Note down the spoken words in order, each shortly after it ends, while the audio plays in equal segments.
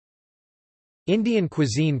Indian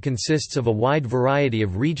cuisine consists of a wide variety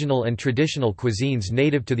of regional and traditional cuisines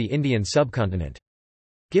native to the Indian subcontinent.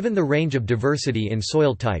 Given the range of diversity in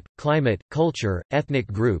soil type, climate, culture, ethnic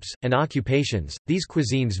groups, and occupations, these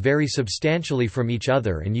cuisines vary substantially from each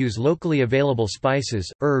other and use locally available spices,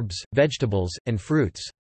 herbs, vegetables, and fruits.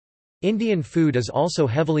 Indian food is also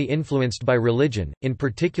heavily influenced by religion, in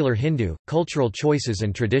particular Hindu, cultural choices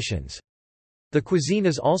and traditions. The cuisine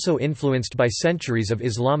is also influenced by centuries of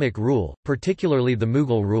Islamic rule, particularly the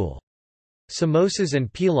Mughal rule. Samosas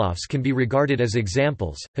and pilafs can be regarded as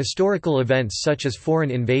examples. Historical events such as foreign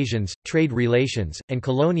invasions, trade relations, and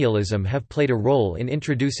colonialism have played a role in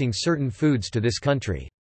introducing certain foods to this country.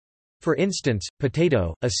 For instance,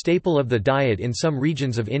 potato, a staple of the diet in some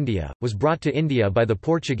regions of India, was brought to India by the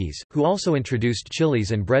Portuguese, who also introduced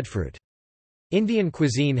chilies and breadfruit. Indian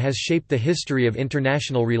cuisine has shaped the history of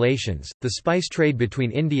international relations. The spice trade between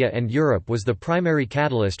India and Europe was the primary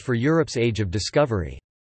catalyst for Europe's Age of Discovery.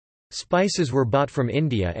 Spices were bought from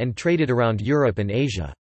India and traded around Europe and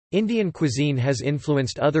Asia. Indian cuisine has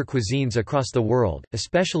influenced other cuisines across the world,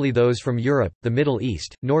 especially those from Europe, the Middle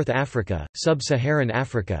East, North Africa, Sub-Saharan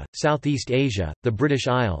Africa, Southeast Asia, the British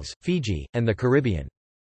Isles, Fiji, and the Caribbean.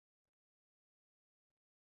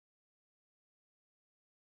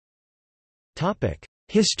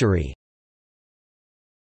 History.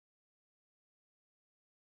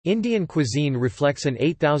 Indian cuisine reflects an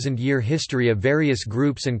 8,000-year history of various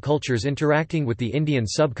groups and cultures interacting with the Indian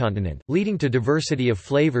subcontinent, leading to diversity of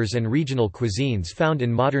flavors and regional cuisines found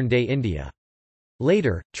in modern-day India.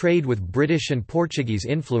 Later, trade with British and Portuguese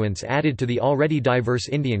influence added to the already diverse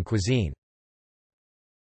Indian cuisine.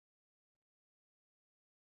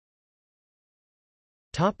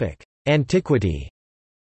 Antiquity.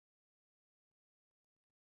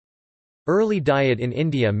 Early diet in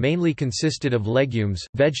India mainly consisted of legumes,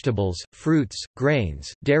 vegetables, fruits,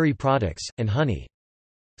 grains, dairy products, and honey.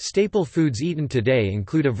 Staple foods eaten today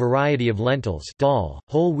include a variety of lentils, dal,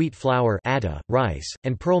 whole wheat flour, atta, rice,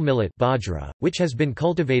 and pearl millet, bajra, which has been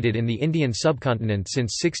cultivated in the Indian subcontinent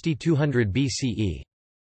since 6200 BCE.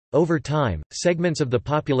 Over time, segments of the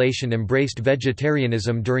population embraced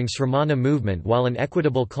vegetarianism during Sramana movement, while an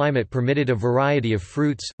equitable climate permitted a variety of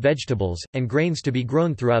fruits, vegetables, and grains to be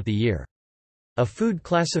grown throughout the year. A food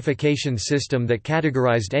classification system that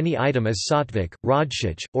categorized any item as sattvic,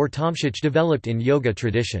 rajasic, or tamasic developed in yoga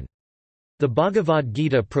tradition. The Bhagavad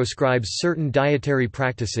Gita proscribes certain dietary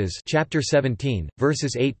practices, chapter 17,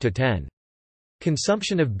 verses 8–10.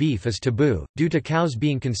 Consumption of beef is taboo, due to cows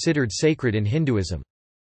being considered sacred in Hinduism.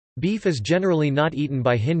 Beef is generally not eaten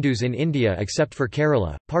by Hindus in India except for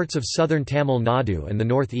Kerala, parts of southern Tamil Nadu and the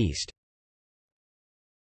northeast.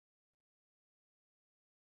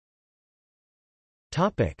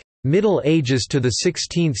 Middle Ages to the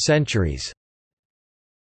 16th centuries.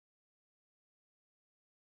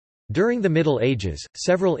 During the Middle Ages,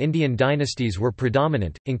 several Indian dynasties were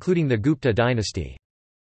predominant, including the Gupta dynasty.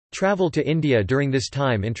 Travel to India during this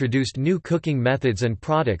time introduced new cooking methods and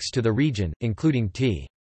products to the region, including tea.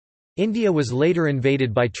 India was later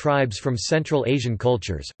invaded by tribes from Central Asian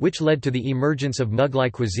cultures, which led to the emergence of Mughlai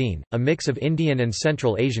cuisine, a mix of Indian and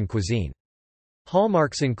Central Asian cuisine.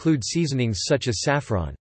 Hallmarks include seasonings such as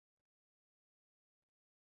saffron.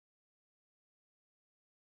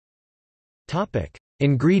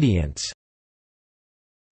 Ingredients.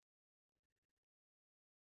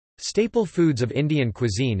 Staple foods of Indian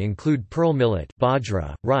cuisine include pearl millet,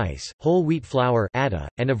 bajra, rice, whole wheat flour, atta,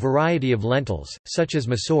 and a variety of lentils, such as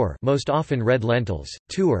masoor, most often red lentils,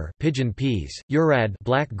 tuor, pigeon peas, urad,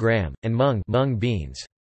 black gram, and mung beans.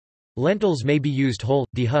 Lentils may be used whole,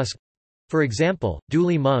 dehusked, for example,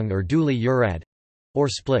 duli mung or duli urad, or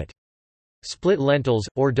split. Split lentils,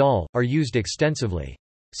 or dal, are used extensively.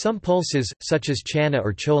 Some pulses, such as chana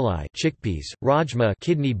or cholai chickpeas, rajma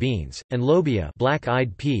kidney beans, and lobia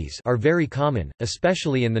black-eyed peas are very common,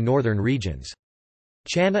 especially in the northern regions.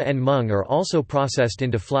 Chana and mung are also processed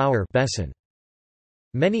into flour besan.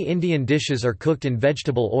 Many Indian dishes are cooked in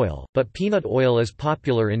vegetable oil, but peanut oil is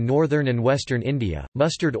popular in northern and western India,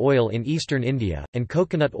 mustard oil in eastern India, and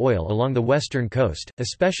coconut oil along the western coast,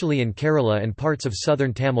 especially in Kerala and parts of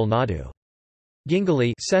southern Tamil Nadu.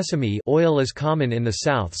 Gingali sesame oil is common in the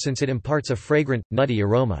south since it imparts a fragrant, nutty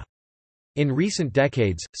aroma. In recent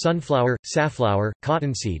decades, sunflower, safflower,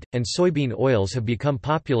 cottonseed, and soybean oils have become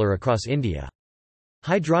popular across India.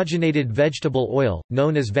 Hydrogenated vegetable oil,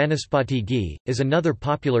 known as vanaspati ghee, is another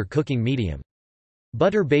popular cooking medium.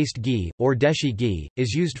 Butter-based ghee, or deshi ghee,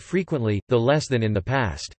 is used frequently, though less than in the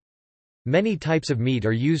past. Many types of meat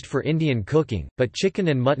are used for Indian cooking, but chicken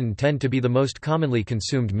and mutton tend to be the most commonly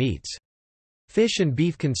consumed meats. Fish and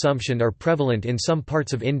beef consumption are prevalent in some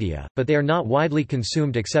parts of India, but they are not widely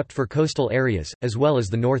consumed except for coastal areas, as well as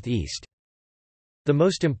the northeast. The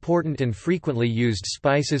most important and frequently used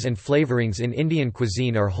spices and flavorings in Indian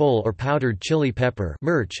cuisine are whole or powdered chili pepper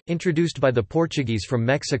mirch, introduced by the Portuguese from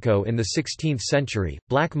Mexico in the 16th century,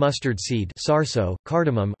 black mustard seed sarso,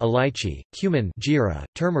 cardamom elaichi, cumin jeera,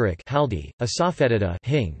 turmeric haldi, asafoetida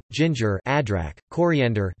hing, ginger adrak,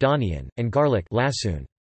 coriander dhaniyan, and garlic lasun.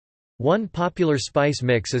 One popular spice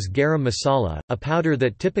mix is garam masala, a powder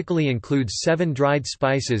that typically includes 7 dried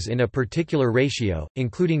spices in a particular ratio,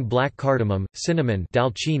 including black cardamom, cinnamon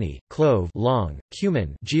dalchini, clove long,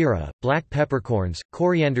 cumin jeera, black peppercorns,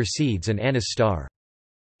 coriander seeds and anise star.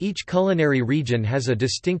 Each culinary region has a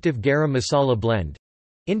distinctive garam masala blend.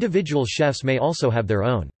 Individual chefs may also have their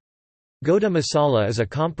own. Goda masala is a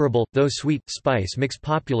comparable, though sweet, spice mix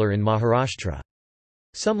popular in Maharashtra.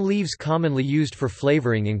 Some leaves commonly used for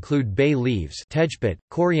flavoring include bay leaves, tejpat,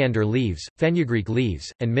 coriander leaves, fenugreek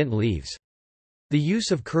leaves, and mint leaves. The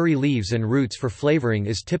use of curry leaves and roots for flavoring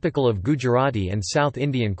is typical of Gujarati and South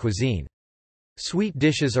Indian cuisine. Sweet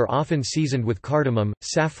dishes are often seasoned with cardamom,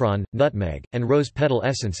 saffron, nutmeg, and rose petal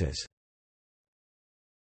essences.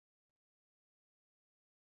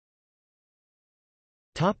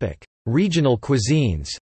 Topic: Regional cuisines.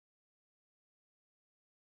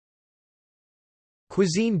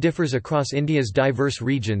 Cuisine differs across India's diverse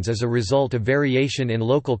regions as a result of variation in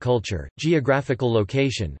local culture, geographical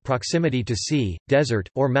location, proximity to sea, desert,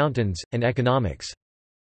 or mountains, and economics.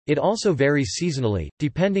 It also varies seasonally,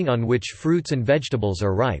 depending on which fruits and vegetables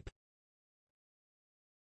are ripe.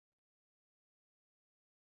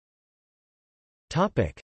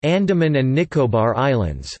 Andaman and Nicobar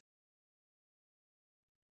Islands.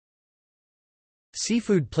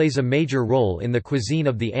 Seafood plays a major role in the cuisine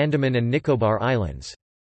of the Andaman and Nicobar Islands.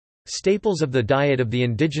 Staples of the diet of the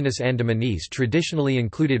indigenous Andamanese traditionally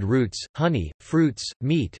included roots, honey, fruits,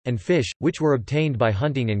 meat, and fish, which were obtained by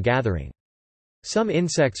hunting and gathering. Some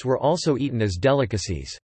insects were also eaten as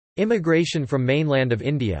delicacies. Immigration from mainland of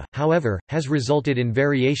India, however, has resulted in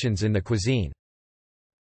variations in the cuisine.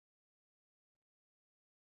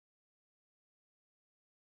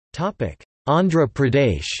 Andhra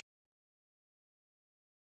Pradesh.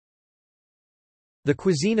 The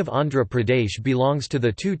cuisine of Andhra Pradesh belongs to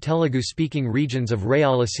the 2 Telugu-speaking regions of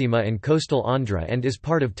Rayalaseema and coastal Andhra and is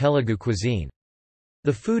part of Telugu cuisine.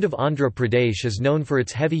 The food of Andhra Pradesh is known for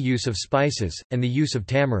its heavy use of spices, and the use of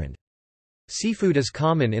tamarind. Seafood is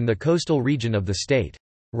common in the coastal region of the state.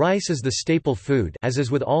 Rice is the staple food, as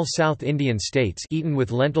is with all South Indian states, eaten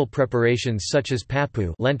with lentil preparations such as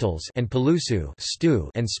pappu lentils and pulusu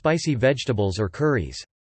stew and spicy vegetables or curries.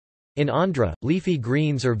 In Andhra, leafy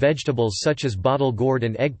greens or vegetables such as bottle gourd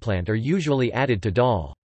and eggplant are usually added to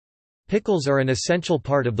dal. Pickles are an essential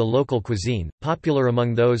part of the local cuisine. Popular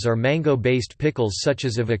among those are mango-based pickles such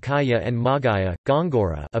as avakaya and magaya,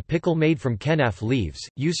 gongora, a pickle made from kenaf leaves,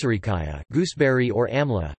 usarakaya, gooseberry or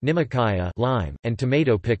amla, nimakaya, lime, and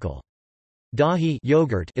tomato pickle. Dahi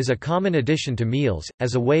yogurt is a common addition to meals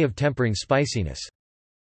as a way of tempering spiciness.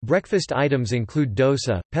 Breakfast items include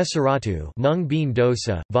dosa, pesaratu, mung bean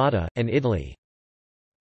dosa, vada, and idli.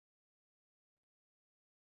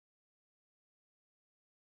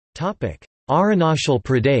 Arunachal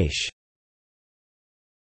Pradesh.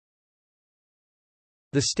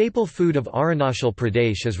 The staple food of Arunachal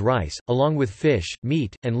Pradesh is rice, along with fish,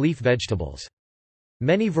 meat, and leaf vegetables.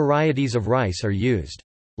 Many varieties of rice are used.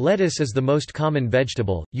 Lettuce is the most common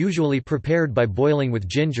vegetable, usually prepared by boiling with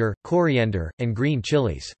ginger, coriander, and green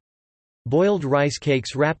chilies. Boiled rice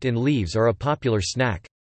cakes wrapped in leaves are a popular snack.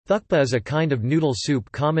 Thukpa is a kind of noodle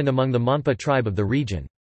soup common among the Monpa tribe of the region.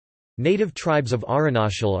 Native tribes of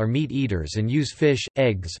Arunachal are meat eaters and use fish,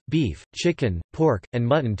 eggs, beef, chicken, pork, and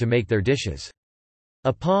mutton to make their dishes.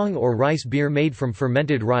 Apong or rice beer made from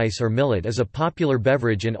fermented rice or millet is a popular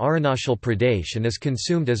beverage in Arunachal Pradesh and is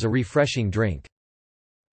consumed as a refreshing drink.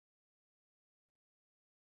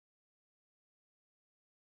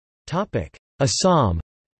 Assam.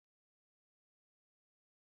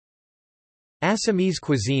 Assamese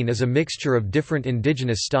cuisine is a mixture of different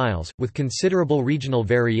indigenous styles, with considerable regional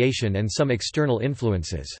variation and some external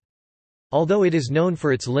influences. Although it is known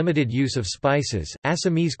for its limited use of spices,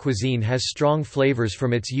 Assamese cuisine has strong flavors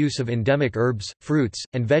from its use of endemic herbs, fruits,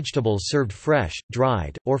 and vegetables served fresh,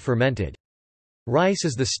 dried, or fermented. Rice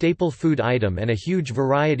is the staple food item and a huge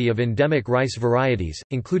variety of endemic rice varieties,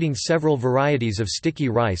 including several varieties of sticky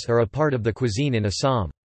rice, are a part of the cuisine in Assam.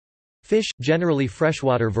 Fish, generally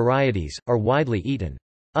freshwater varieties, are widely eaten.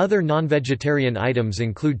 Other non-vegetarian items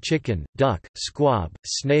include chicken, duck, squab,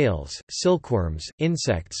 snails, silkworms,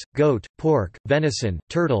 insects, goat, pork, venison,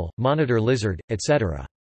 turtle, monitor lizard, etc.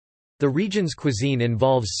 The region's cuisine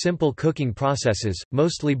involves simple cooking processes,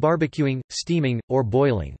 mostly barbecuing, steaming, or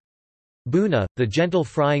boiling. Bhuna, the gentle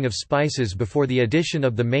frying of spices before the addition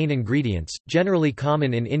of the main ingredients, generally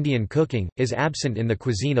common in Indian cooking, is absent in the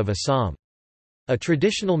cuisine of Assam. A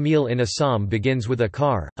traditional meal in Assam begins with a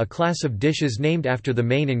kar, a class of dishes named after the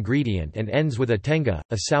main ingredient, and ends with a tenga,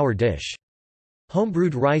 a sour dish.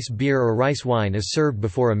 Homebrewed rice beer or rice wine is served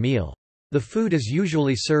before a meal. The food is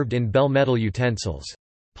usually served in bell metal utensils.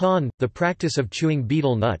 Pan, the practice of chewing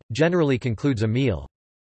betel nut, generally concludes a meal.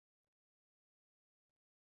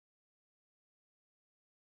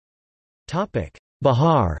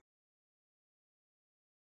 Bihar.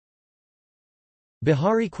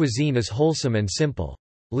 Bihari cuisine is wholesome and simple.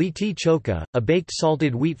 Litti chokha, a baked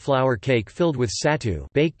salted wheat flour cake filled with sattu,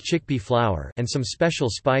 baked chickpea flour, and some special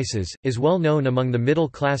spices, is well known among the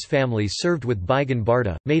middle-class families, served with baigan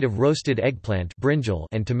barta, made of roasted eggplant brinjal,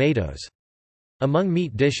 and tomatoes. Among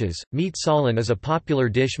meat dishes, meat salan is a popular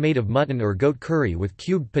dish made of mutton or goat curry with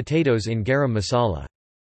cubed potatoes in garam masala.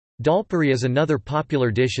 Dalpuri is another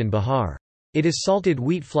popular dish in Bihar. It is salted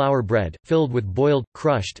wheat flour bread, filled with boiled,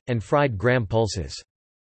 crushed, and fried gram pulses.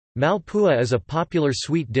 Malpua is a popular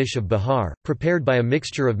sweet dish of Bihar, prepared by a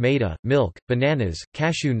mixture of maida, milk, bananas,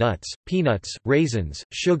 cashew nuts, peanuts, raisins,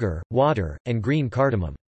 sugar, water, and green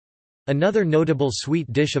cardamom. Another notable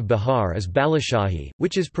sweet dish of Bihar is balushahi,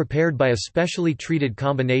 which is prepared by a specially treated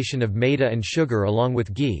combination of maida and sugar along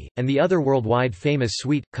with ghee, and the other worldwide famous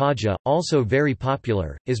sweet, khaja, also very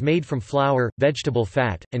popular, is made from flour, vegetable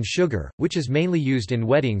fat, and sugar, which is mainly used in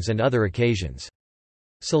weddings and other occasions.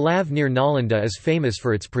 Salav near Nalanda is famous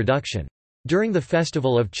for its production. During the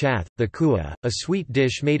festival of Chath, the kua, a sweet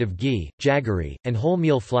dish made of ghee, jaggery, and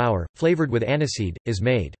wholemeal flour, flavored with aniseed, is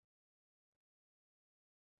made.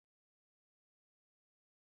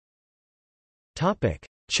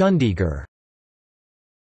 Chandigarh.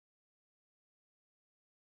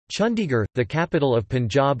 Chandigarh, the capital of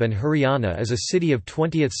Punjab and Haryana, is a city of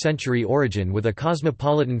 20th-century origin with a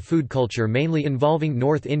cosmopolitan food culture mainly involving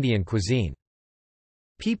North Indian cuisine.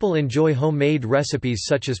 People enjoy homemade recipes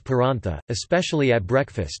such as parantha, especially at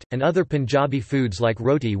breakfast, and other Punjabi foods like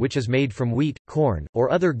roti, which is made from wheat, corn,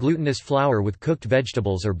 or other glutinous flour with cooked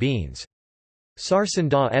vegetables or beans. Sarson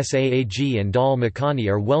da saag and dal makhani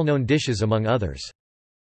are well-known dishes among others.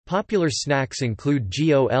 Popular snacks include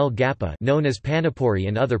gol gappa, known as panipuri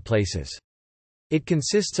in other places. It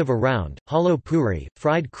consists of a round, hollow puri,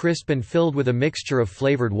 fried crisp and filled with a mixture of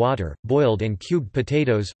flavored water, boiled and cubed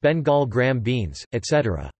potatoes, Bengal gram beans,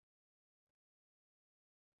 etc.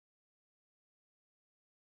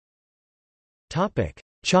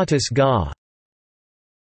 Chhattisgarh.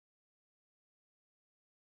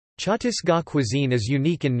 Chhattisgarh cuisine is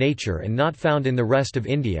unique in nature and not found in the rest of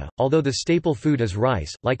India, although the staple food is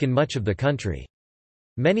rice, like in much of the country.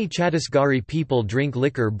 Many Chhattisgarhi people drink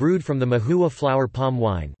liquor brewed from the mahua flower palm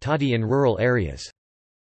wine toddy in rural areas.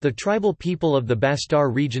 The tribal people of the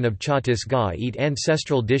Bastar region of Chhattisgarh eat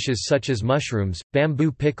ancestral dishes such as mushrooms,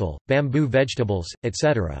 bamboo pickle, bamboo vegetables,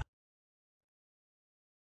 etc.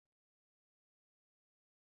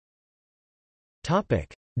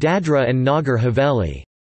 Dadra and Nagar Haveli.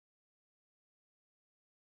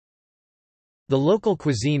 The local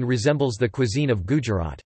cuisine resembles the cuisine of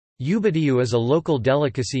Gujarat. Ubadiyu is a local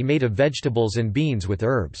delicacy made of vegetables and beans with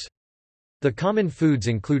herbs. The common foods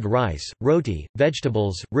include rice, roti,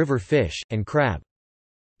 vegetables, river fish, and crab.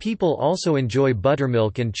 People also enjoy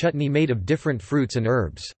buttermilk and chutney made of different fruits and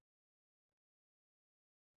herbs.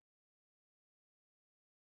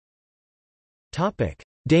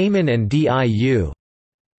 Daman and Diu.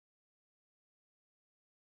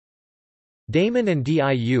 Daman and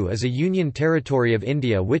Diu is a union territory of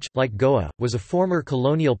India which, like Goa, was a former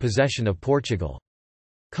colonial possession of Portugal.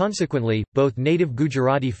 Consequently, both native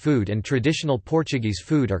Gujarati food and traditional Portuguese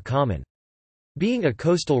food are common. Being a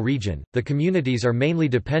coastal region, the communities are mainly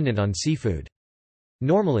dependent on seafood.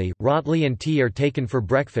 Normally, rotli and tea are taken for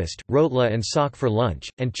breakfast, rotla and sak for lunch,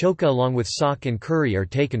 and chokha along with sak and curry are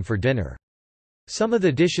taken for dinner. Some of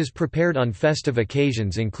the dishes prepared on festive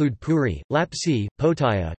occasions include puri, lapsi,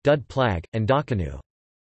 potaya, dud plag, and dakanu.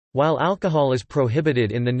 While alcohol is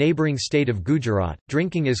prohibited in the neighbouring state of Gujarat,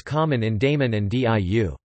 drinking is common in Daman and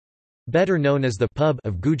Diu. Better known as the pub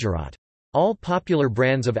of Gujarat. All popular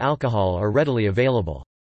brands of alcohol are readily available.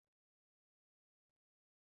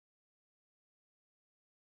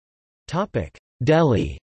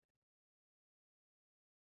 Delhi.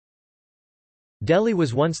 Delhi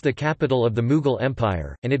was once the capital of the Mughal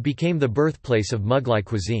Empire, and it became the birthplace of Mughlai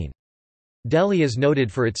cuisine. Delhi is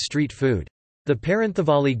noted for its street food. The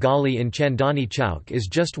Paranthavali Gali in Chandani Chowk is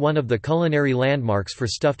just one of the culinary landmarks for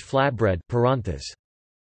stuffed flatbread.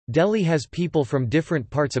 Delhi has people from different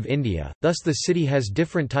parts of India, thus the city has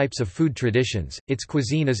different types of food traditions. Its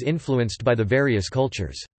cuisine is influenced by the various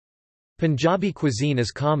cultures. Punjabi cuisine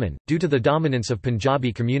is common, due to the dominance of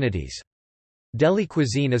Punjabi communities. Delhi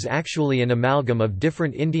cuisine is actually an amalgam of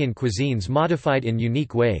different Indian cuisines modified in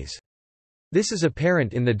unique ways. This is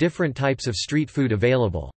apparent in the different types of street food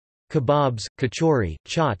available. Kebabs, kachori,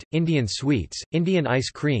 chaat, Indian sweets, Indian ice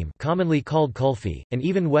cream commonly called kulfi, and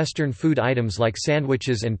even Western food items like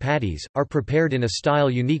sandwiches and patties, are prepared in a style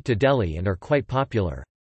unique to Delhi and are quite popular.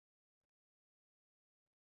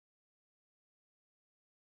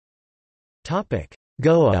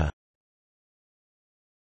 Goa.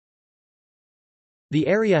 The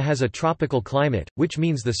area has a tropical climate, which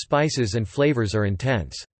means the spices and flavors are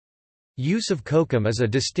intense. Use of kokum is a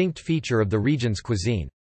distinct feature of the region's cuisine.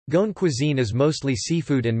 Goan cuisine is mostly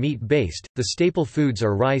seafood and meat-based, the staple foods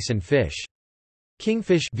are rice and fish.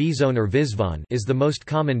 Kingfish or visvan is the most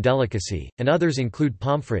common delicacy, and others include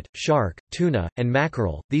pomfret, shark, tuna, and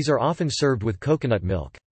mackerel. These are often served with coconut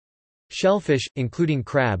milk. Shellfish, including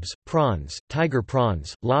crabs, prawns, tiger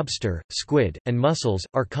prawns, lobster, squid, and mussels,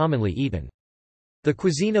 are commonly eaten. The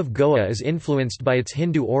cuisine of Goa is influenced by its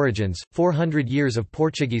Hindu origins, 400 years of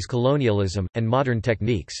Portuguese colonialism, and modern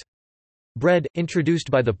techniques. Bread,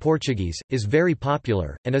 introduced by the Portuguese, is very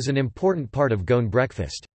popular, and is an important part of Goan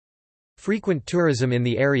breakfast. Frequent tourism in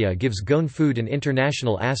the area gives Goan food an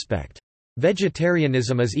international aspect.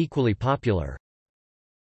 Vegetarianism is equally popular.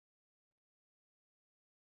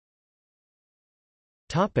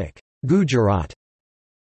 Gujarat.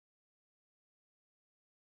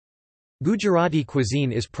 Gujarati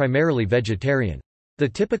cuisine is primarily vegetarian. The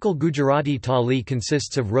typical Gujarati thali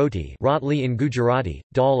consists of roti rotli in Gujarati,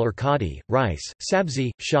 dal or kadi, rice,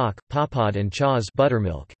 sabzi, shak, papad and chas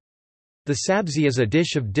buttermilk. The sabzi is a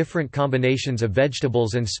dish of different combinations of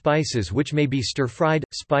vegetables and spices which may be stir-fried,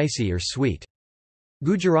 spicy or sweet.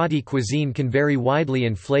 Gujarati cuisine can vary widely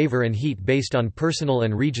in flavor and heat based on personal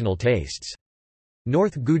and regional tastes.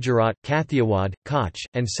 North Gujarat, Kathiawad, Kutch,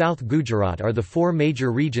 and South Gujarat are the four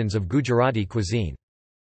major regions of Gujarati cuisine.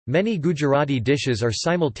 Many Gujarati dishes are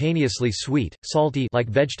simultaneously sweet, salty like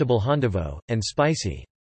vegetable handavo, and spicy.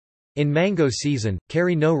 In mango season,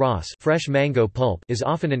 kari no ras fresh mango pulp is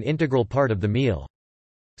often an integral part of the meal.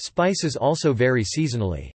 Spices also vary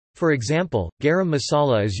seasonally. For example, garam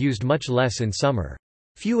masala is used much less in summer.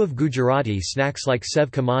 Few of Gujarati snacks like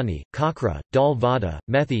sev kamani, kakra, dal vada,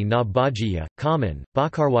 methi na bhajiya, kaman,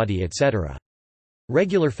 bakarwadi etc.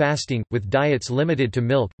 Regular fasting, with diets limited to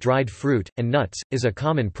milk, dried fruit, and nuts, is a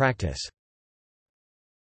common practice.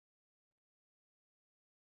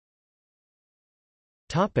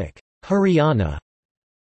 Haryana.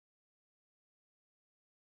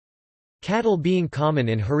 Cattle being common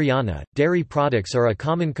in Haryana, dairy products are a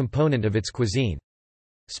common component of its cuisine.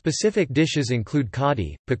 Specific dishes include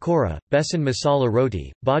kadi, pakora, besan masala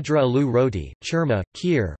roti, bajra aloo roti, churma,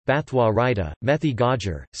 kheer, bathwa raita, methi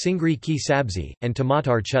gajar, singri ki sabzi, and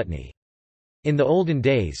tomatar chutney. In the olden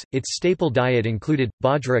days, its staple diet included,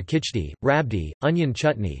 bajra khichdi, rabdi, onion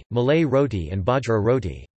chutney, Malay roti and bajra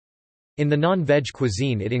roti. In the non-veg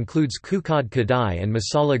cuisine it includes kukad kadai and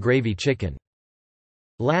masala gravy chicken.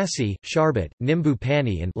 Lassi, sharbat, nimbu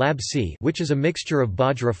pani and labsi, which is a mixture of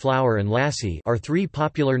bajra flour and lassi, are three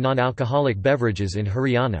popular non-alcoholic beverages in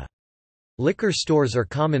Haryana. Liquor stores are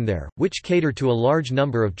common there, which cater to a large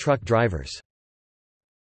number of truck drivers.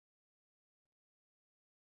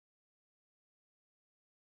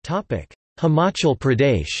 Himachal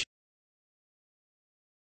Pradesh.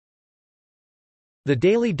 The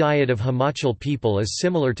daily diet of Himachal people is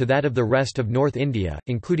similar to that of the rest of North India,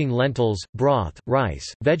 including lentils, broth, rice,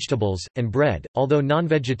 vegetables, and bread, although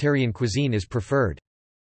non-vegetarian cuisine is preferred.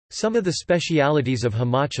 Some of the specialities of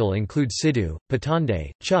Himachal include siddu,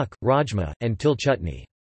 patande, chuk, rajma, and til chutney.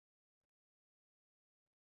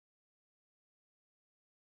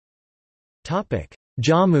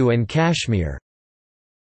 Jammu and Kashmir.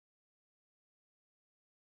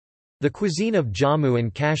 The cuisine of Jammu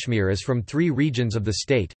and Kashmir is from three regions of the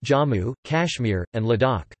state, Jammu, Kashmir, and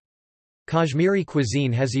Ladakh. Kashmiri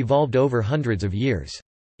cuisine has evolved over hundreds of years.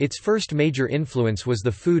 Its first major influence was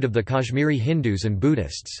the food of the Kashmiri Hindus and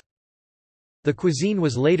Buddhists. The cuisine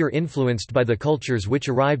was later influenced by the cultures which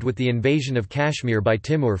arrived with the invasion of Kashmir by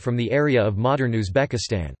Timur from the area of modern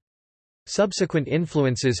Uzbekistan. Subsequent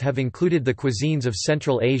influences have included the cuisines of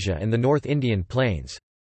Central Asia and the North Indian plains.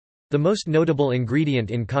 The most notable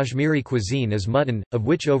ingredient in Kashmiri cuisine is mutton, of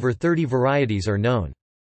which over 30 varieties are known.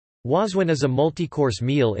 Wazwan is a multi-course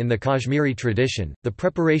meal in the Kashmiri tradition, the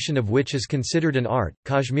preparation of which is considered an art.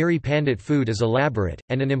 Kashmiri Pandit food is elaborate,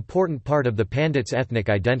 and an important part of the Pandit's ethnic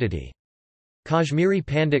identity. Kashmiri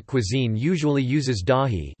Pandit cuisine usually uses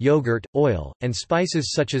dahi yogurt, oil, and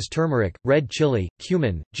spices such as turmeric, red chili,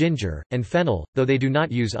 cumin, ginger, and fennel, though they do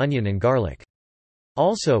not use onion and garlic.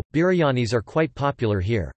 Also, biryanis are quite popular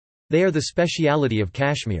here. They are the speciality of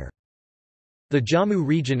Kashmir. The Jammu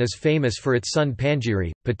region is famous for its sun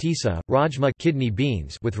panjiri, patisa, rajma kidney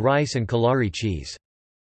beans with rice and kalari cheese.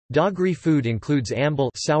 Dogri food includes ambal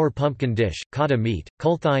sour pumpkin dish, kata meat,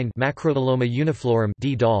 kulthine Macrotyloma uniflorum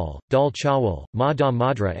d dal, dal chawal, ma da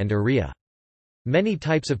madra and uriya. Many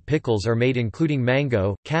types of pickles are made including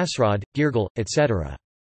mango, kasrad, girgal, etc.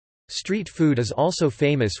 Street food is also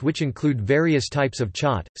famous which include various types of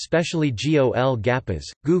chaat, specially gol gappas,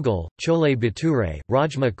 gugal, chole bhature,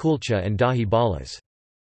 rajma kulcha and dahi balas.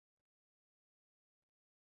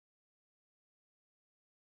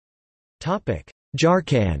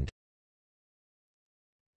 Jharkhand.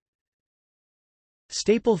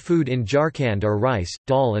 Staple food in Jharkhand are rice,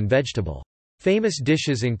 dal and vegetable. Famous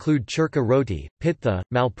dishes include churka roti, pitha,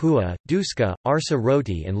 malpua, duska, arsa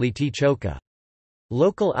roti and liti choka.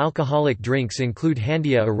 Local alcoholic drinks include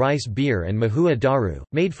handia a rice beer and mahua daru,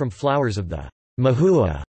 made from flowers of the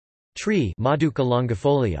mahua tree Maduka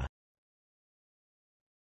longifolia.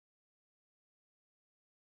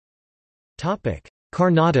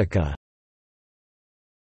 Karnataka.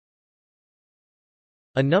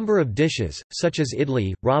 A number of dishes, such as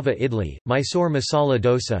idli, rava idli, Mysore masala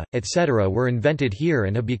dosa, etc. were invented here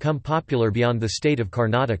and have become popular beyond the state of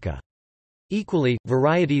Karnataka. Equally,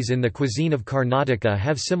 varieties in the cuisine of Karnataka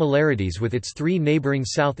have similarities with its three neighbouring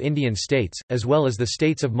South Indian states, as well as the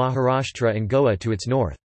states of Maharashtra and Goa to its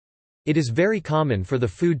north. It is very common for the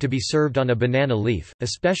food to be served on a banana leaf,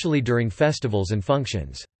 especially during festivals and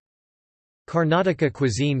functions. Karnataka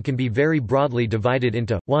cuisine can be very broadly divided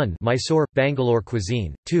into 1 Mysore, Bangalore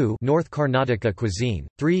cuisine, 2 North Karnataka cuisine,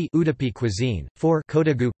 3 Udupi cuisine, 4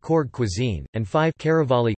 Kodagu, Coorg cuisine, and 5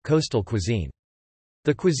 Karavali, coastal cuisine.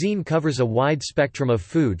 The cuisine covers a wide spectrum of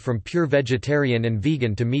food from pure vegetarian and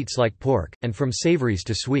vegan to meats like pork, and from savories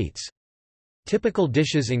to sweets. Typical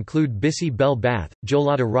dishes include bisi bel bath,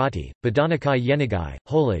 jolada roti, badanakai yenigai,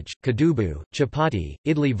 holaj, kadubu, chapati,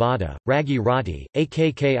 idli vada, ragi roti,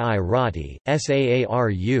 akki roti,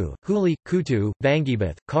 saaru, huli, kutu,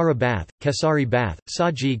 vangibath, kara bath, kesari bath,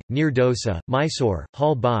 sajig, nir dosa, Mysore,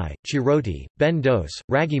 hal bai, chiroti, ben dos,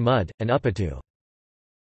 ragi mud, and uppatu.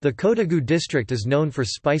 The Kodagu district is known for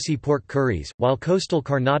spicy pork curries, while coastal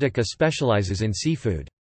Karnataka specializes in seafood.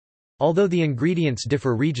 Although the ingredients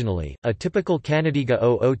differ regionally, a typical Kannadiga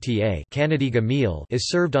oota Kannadiga meal is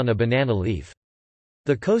served on a banana leaf.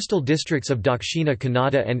 The coastal districts of Dakshina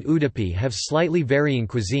Kannada and Udupi have slightly varying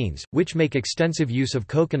cuisines, which make extensive use of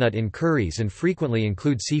coconut in curries and frequently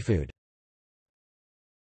include seafood.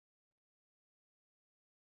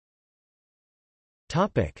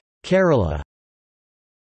 Kerala.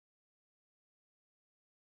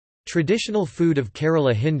 Traditional food of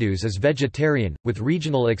Kerala Hindus is vegetarian, with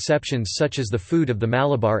regional exceptions such as the food of the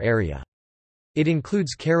Malabar area. It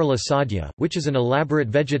includes Kerala Sadhya, which is an elaborate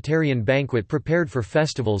vegetarian banquet prepared for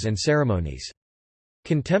festivals and ceremonies.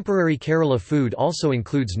 Contemporary Kerala food also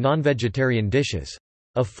includes non-vegetarian dishes.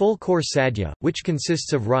 A full-course sadhya, which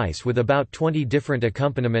consists of rice with about 20 different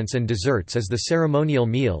accompaniments and desserts is the ceremonial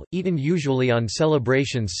meal, eaten usually on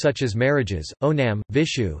celebrations such as marriages, Onam,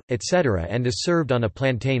 Vishu, etc. and is served on a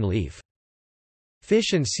plantain leaf.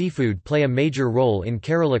 Fish and seafood play a major role in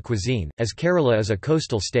Kerala cuisine, as Kerala is a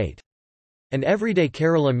coastal state. An everyday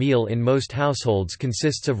Kerala meal in most households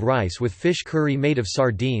consists of rice with fish curry made of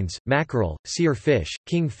sardines, mackerel, seer fish,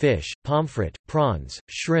 king fish, pomfret, prawns,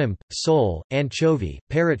 shrimp, sole, anchovy,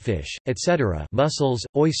 parrotfish, etc. Mussels,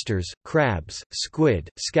 oysters, crabs, squid,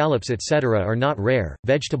 scallops etc. are not rare.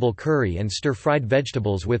 Vegetable curry and stir-fried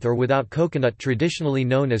vegetables with or without coconut traditionally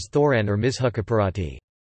known as thoran or mishukkaparati.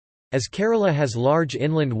 As Kerala has large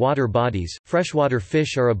inland water bodies, freshwater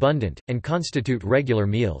fish are abundant, and constitute regular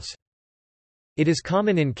meals. It is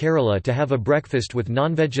common in Kerala to have a breakfast with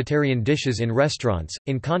non-vegetarian dishes in restaurants,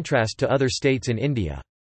 in contrast to other states in India.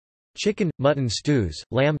 Chicken, mutton stews,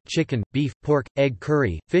 lamb, chicken, beef, pork, egg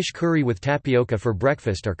curry, fish curry with tapioca for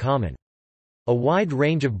breakfast are common. A wide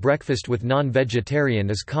range of breakfast with non-vegetarian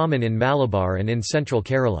is common in Malabar and in central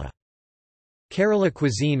Kerala. Kerala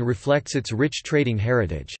cuisine reflects its rich trading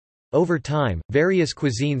heritage. Over time, various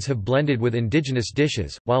cuisines have blended with indigenous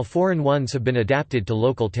dishes, while foreign ones have been adapted to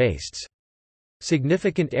local tastes.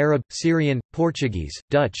 Significant Arab, Syrian, Portuguese,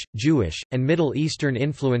 Dutch, Jewish, and Middle Eastern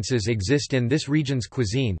influences exist in this region's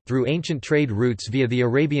cuisine, through ancient trade routes via the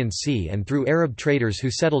Arabian Sea and through Arab traders who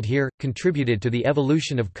settled here, contributed to the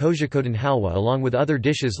evolution of kozhikodan halwa along with other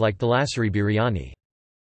dishes like thalassery biryani.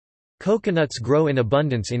 Coconuts grow in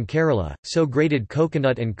abundance in Kerala, so grated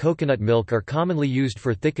coconut and coconut milk are commonly used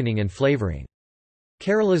for thickening and flavouring.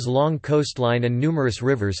 Kerala's long coastline and numerous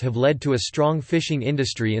rivers have led to a strong fishing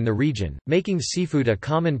industry in the region, making seafood a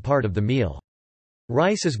common part of the meal.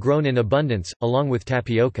 Rice is grown in abundance, along with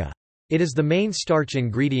tapioca. It is the main starch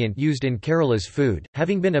ingredient used in Kerala's food.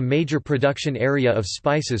 Having been a major production area of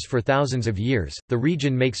spices for thousands of years, the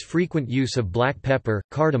region makes frequent use of black pepper,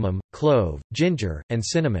 cardamom, clove, ginger, and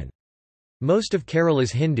cinnamon. Most of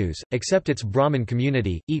Kerala's Hindus, except its Brahmin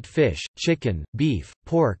community, eat fish, chicken, beef,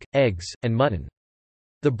 pork, eggs, and mutton.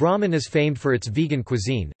 The Brahmin is famed for its vegan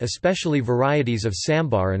cuisine, especially varieties of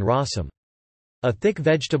sambar and rasam. A thick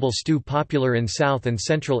vegetable stew popular in south and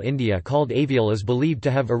central India called avial is believed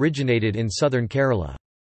to have originated in southern Kerala.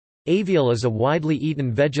 Avial is a widely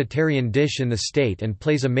eaten vegetarian dish in the state and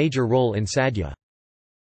plays a major role in sadhya.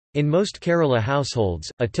 In most Kerala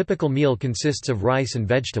households, a typical meal consists of rice and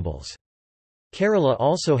vegetables. Kerala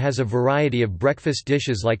also has a variety of breakfast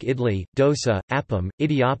dishes like idli, dosa, appam,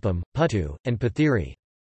 idiyappam, puttu, and pathiri.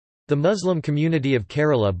 The Muslim community of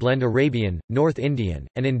Kerala blend Arabian, North Indian,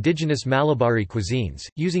 and indigenous Malabari cuisines,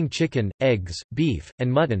 using chicken, eggs, beef, and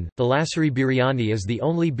mutton. Thalassery biryani is the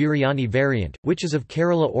only biryani variant, which is of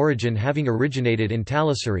Kerala origin, having originated in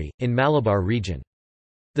Thalassery, in Malabar region.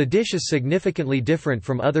 The dish is significantly different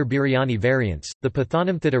from other biryani variants. The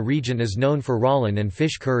Pathanamthitta region is known for ralan and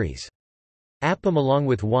fish curries. Appam along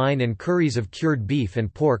with wine and curries of cured beef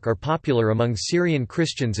and pork are popular among Syrian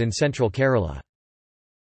Christians in central Kerala.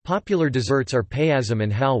 Popular desserts are payasam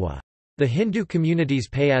and halwa. The Hindu community's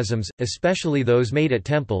payasams, especially those made at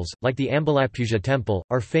temples, like the Ambalapuja temple,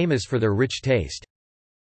 are famous for their rich taste.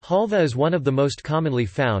 Halva is one of the most commonly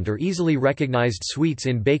found or easily recognized sweets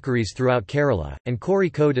in bakeries throughout Kerala, and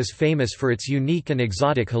Kozhikode is famous for its unique and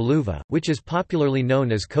exotic haluva, which is popularly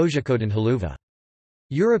known as Kozhikodan haluva.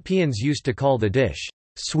 Europeans used to call the dish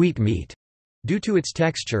sweetmeat due to its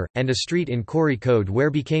texture, and a street in Kozhikode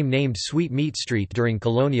where became named Sweetmeat Street during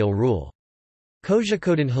colonial rule.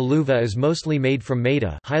 Kozhikodan haluva is mostly made from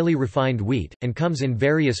maida, highly refined wheat, and comes in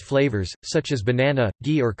various flavors, such as banana,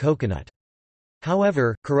 ghee or coconut.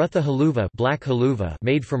 However, karutha haluva, black haluva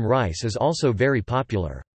made from rice is also very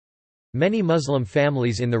popular. Many Muslim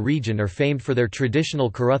families in the region are famed for their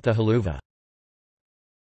traditional karutha haluva.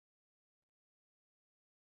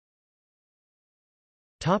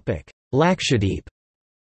 Lakshadweep.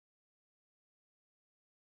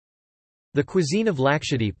 The cuisine of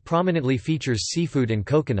Lakshadweep prominently features seafood and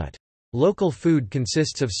coconut. Local food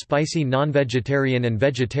consists of spicy non-vegetarian and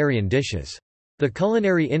vegetarian dishes. The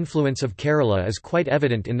culinary influence of Kerala is quite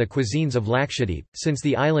evident in the cuisines of Lakshadweep, since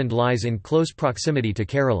the island lies in close proximity to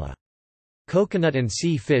Kerala. Coconut and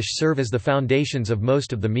sea fish serve as the foundations of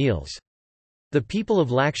most of the meals. The people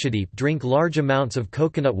of Lakshadweep drink large amounts of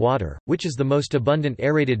coconut water, which is the most abundant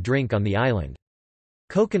aerated drink on the island.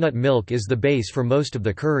 Coconut milk is the base for most of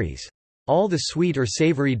the curries. All the sweet or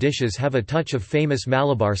savory dishes have a touch of famous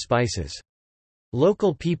Malabar spices.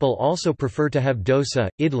 Local people also prefer to have dosa,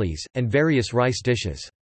 idlis, and various rice dishes.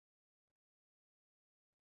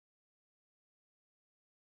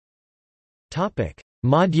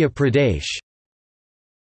 Madhya Pradesh.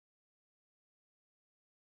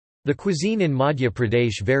 The cuisine in Madhya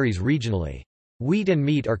Pradesh varies regionally. Wheat and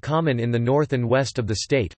meat are common in the north and west of the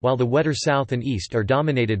state, while the wetter south and east are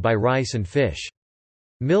dominated by rice and fish.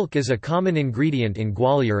 Milk is a common ingredient in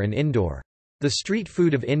Gwalior and Indore. The street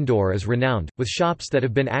food of Indore is renowned, with shops that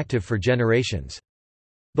have been active for generations.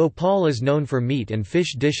 Bhopal is known for meat and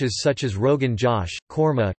fish dishes such as Rogan Josh,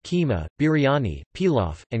 korma, keema, biryani,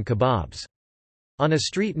 pilaf, and kebabs. On a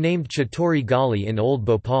street named Chatori Gali in Old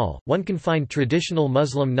Bhopal, one can find traditional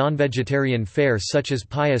Muslim non-vegetarian fare such as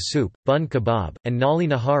paya soup, bun kebab, and nali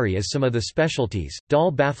nahari as some of the specialties.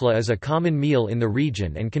 Dal bafla is a common meal in the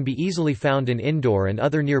region and can be easily found in Indore and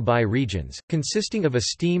other nearby regions, consisting of a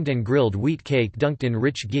steamed and grilled wheat cake dunked in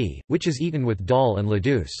rich ghee, which is eaten with dal and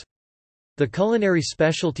ladoos. The culinary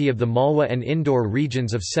specialty of the Malwa and Indore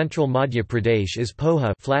regions of central Madhya Pradesh is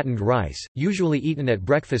poha, flattened rice, usually eaten at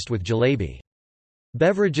breakfast with jalebi.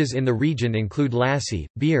 Beverages in the region include lassi,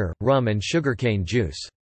 beer, rum and sugarcane juice.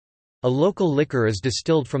 A local liquor is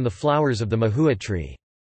distilled from the flowers of the mahua tree.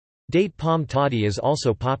 Date palm toddy is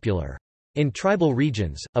also popular. In tribal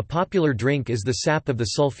regions, a popular drink is the sap of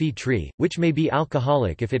the sulfi tree, which may be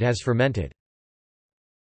alcoholic if it has fermented.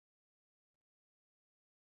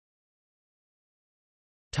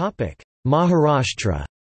 Maharashtra.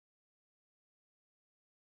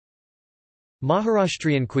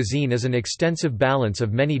 Maharashtrian cuisine is an extensive balance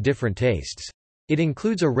of many different tastes. It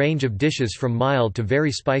includes a range of dishes from mild to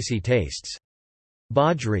very spicy tastes.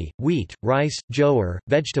 Bajri, wheat, rice, jowar,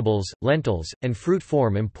 vegetables, lentils, and fruit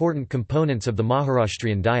form important components of the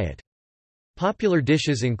Maharashtrian diet. Popular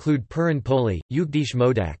dishes include puran poli, ugdish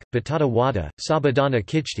modak, batata wada, sabudana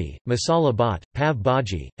khichdi, masala bhat, pav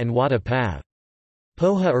bhaji, and wada pav.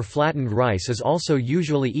 Poha or flattened rice is also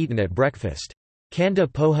usually eaten at breakfast. Kanda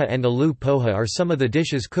poha and aloo poha are some of the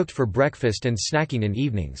dishes cooked for breakfast and snacking in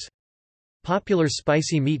evenings. Popular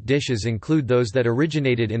spicy meat dishes include those that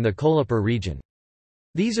originated in the Kolhapur region.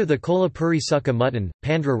 These are the Kolhapuri sukka mutton,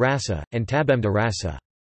 pandra rasa, and tabemda rasa.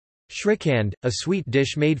 Shrikhand, a sweet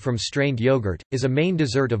dish made from strained yogurt, is a main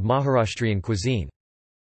dessert of Maharashtrian cuisine.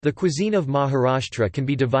 The cuisine of Maharashtra can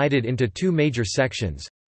be divided into two major sections: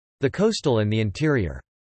 the coastal and the interior.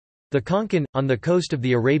 The Konkan, on the coast of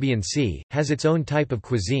the Arabian Sea, has its own type of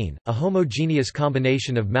cuisine, a homogeneous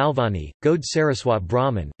combination of Malwani, Gode Saraswat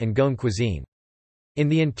Brahmin, and Goan cuisine. In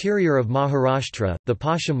the interior of Maharashtra, the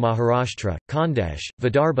Paschim Maharashtra, Khandesh,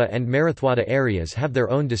 Vidarbha and Marathwada areas have their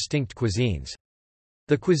own distinct cuisines.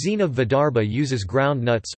 The cuisine of Vidarbha uses ground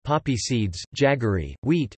nuts, poppy seeds, jaggery,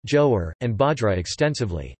 wheat, jowar, and bajra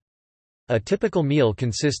extensively. A typical meal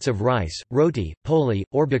consists of rice, roti, poli,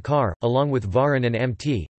 or bakar, along with varan and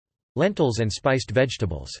amti, lentils and spiced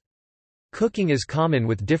vegetables. Cooking is common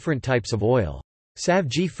with different types of oil.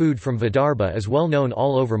 Savji food from Vidarbha is well known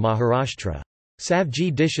all over Maharashtra.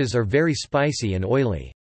 Savji dishes are very spicy and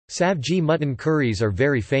oily. Savji mutton curries are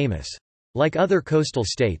very famous. Like other coastal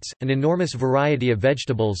states, an enormous variety of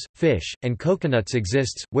vegetables, fish, and coconuts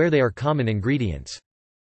exists, where they are common ingredients.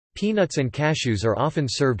 Peanuts and cashews are often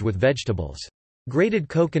served with vegetables. Grated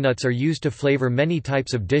coconuts are used to flavor many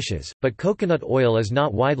types of dishes, but coconut oil is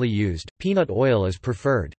not widely used, peanut oil is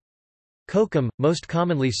preferred. Kokum, most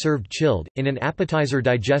commonly served chilled, in an appetizer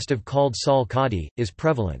digestive called sal kadi, is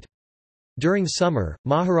prevalent. During summer,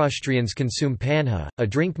 Maharashtrians consume panha, a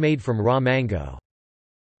drink made from raw mango.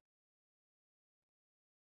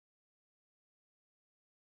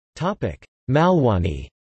 Malwani.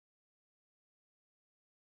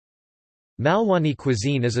 Malwani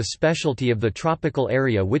cuisine is a specialty of the tropical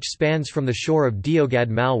area which spans from the shore of Diogad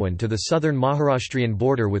Malwan to the southern Maharashtrian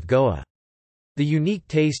border with Goa. The unique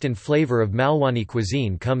taste and flavor of Malwani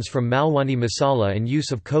cuisine comes from Malwani masala and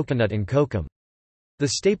use of coconut and kokum. The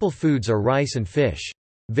staple foods are rice and fish.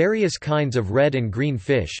 Various kinds of red and green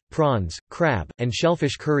fish, prawns, crab, and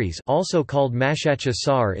shellfish curries, also called mashacha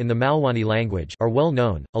sar in the Malwani language, are well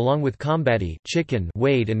known, along with kambadi, chicken,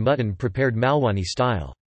 wade and mutton prepared Malwani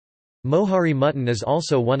style. Mohari mutton is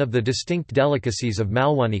also one of the distinct delicacies of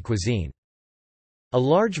Malwani cuisine. A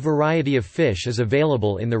large variety of fish is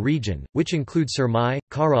available in the region, which include surmai,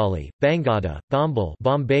 karali, bangada, bombal,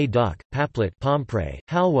 Bombay duck, paplet, pompray,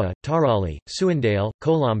 halwa, tarali, suandale,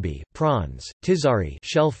 kolambi, prawns, tizari,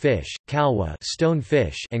 shellfish, kalwa, stone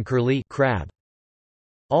fish, and curly, crab.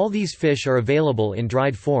 All these fish are available in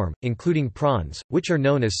dried form, including prawns, which are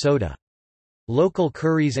known as soda. Local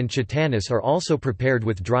curries and chitanis are also prepared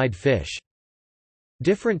with dried fish.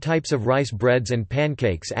 Different types of rice breads and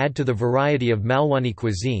pancakes add to the variety of Malwani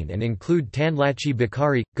cuisine and include tandlachi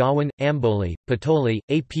bakari, gawan, amboli, patoli,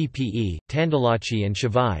 appe, tandalachi and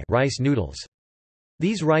shavai rice noodles.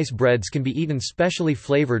 These rice breads can be eaten specially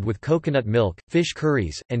flavored with coconut milk, fish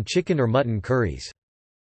curries, and chicken or mutton curries.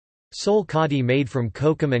 Sol kadi made from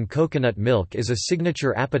kokum and coconut milk is a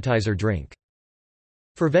signature appetizer drink.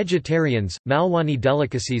 For vegetarians, Malwani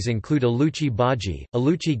delicacies include aluchi bhaji,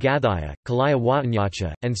 aluchi gathaya, kalaya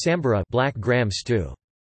watanyacha, and sambara black gram stew.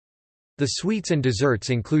 The sweets and desserts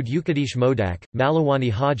include ukadish modak,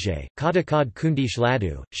 Malwani haje, katakad kundish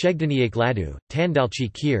ladu, shegdaniyak ladu,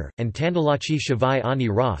 tandalchi kheer, and tandalachi shavai ani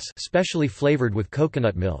ras specially flavored with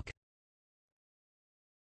coconut milk.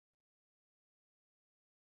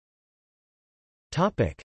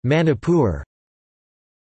 Manipur.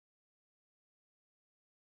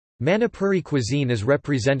 Manipuri cuisine is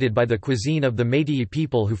represented by the cuisine of the Meitei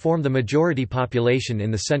people who form the majority population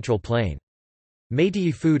in the Central Plain.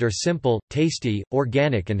 Meitei food are simple, tasty,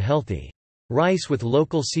 organic and healthy. Rice with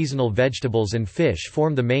local seasonal vegetables and fish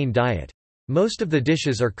form the main diet. Most of the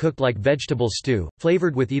dishes are cooked like vegetable stew,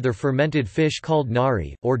 flavored with either fermented fish called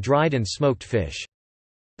nari, or dried and smoked fish.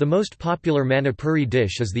 The most popular Manipuri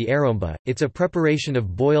dish is the aromba. It's a preparation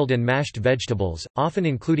of boiled and mashed vegetables, often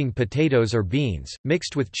including potatoes or beans,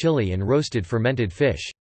 mixed with chili and roasted fermented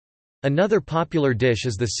fish. Another popular dish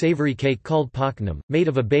is the savory cake called paknam, made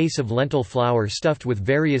of a base of lentil flour stuffed with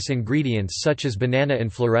various ingredients such as banana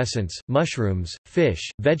inflorescence, mushrooms, fish,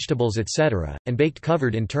 vegetables etc., and baked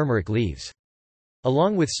covered in turmeric leaves.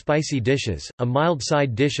 Along with spicy dishes, a mild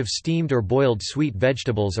side dish of steamed or boiled sweet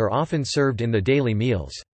vegetables are often served in the daily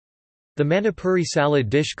meals. The Manipuri salad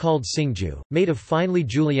dish called singju, made of finely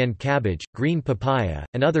julienne cabbage, green papaya,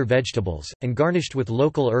 and other vegetables, and garnished with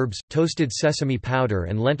local herbs, toasted sesame powder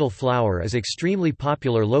and lentil flour is extremely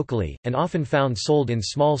popular locally, and often found sold in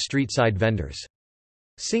small street-side vendors.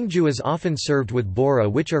 Singju is often served with bora,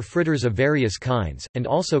 which are fritters of various kinds, and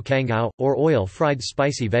also kangao, or oil-fried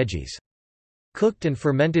spicy veggies. Cooked and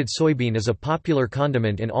fermented soybean is a popular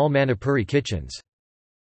condiment in all Manipuri kitchens.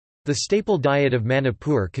 The staple diet of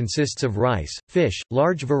Manipur consists of rice, fish,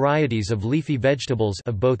 large varieties of leafy vegetables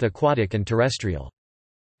of both aquatic and terrestrial.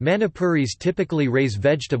 Manipuris typically raise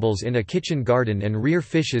vegetables in a kitchen garden and rear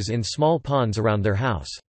fishes in small ponds around their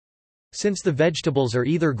house. Since the vegetables are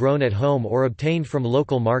either grown at home or obtained from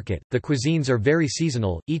local market, the cuisines are very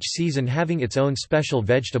seasonal, each season having its own special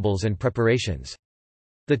vegetables and preparations.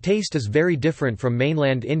 The taste is very different from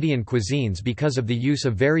mainland Indian cuisines because of the use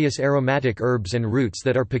of various aromatic herbs and roots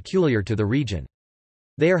that are peculiar to the region.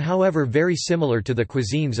 They are however very similar to the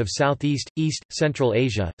cuisines of Southeast, East, Central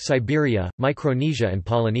Asia, Siberia, Micronesia and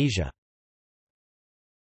Polynesia.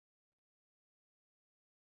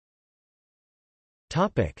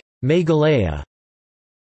 Meghalaya.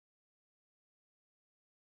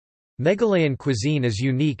 Meghalayan cuisine is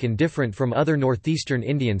unique and different from other northeastern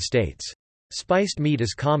Indian states. Spiced meat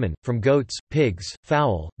is common, from goats, pigs,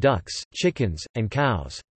 fowl, ducks, chickens, and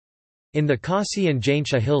cows. In the Khasi and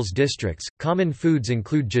Jaintia Hills districts, common foods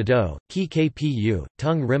include jado, ki kpu,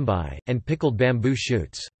 tung rimbai, and pickled bamboo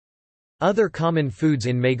shoots. Other common foods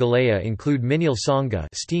in Meghalaya include minil sanga,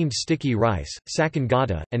 steamed sticky rice, sakan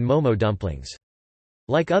gata, and momo dumplings.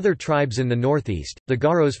 Like other tribes in the northeast, the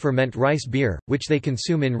Garos ferment rice beer, which they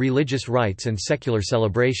consume in religious rites and secular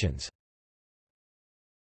celebrations.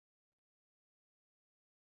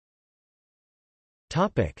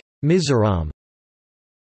 Mizoram.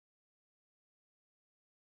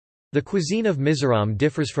 The cuisine of Mizoram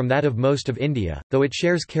differs from that of most of India, though it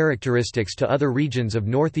shares characteristics to other regions of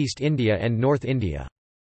northeast India and North India.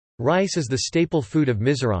 Rice is the staple food of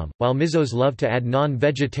Mizoram, while Mizos love to add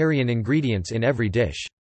non-vegetarian ingredients in every dish.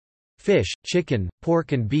 Fish, chicken,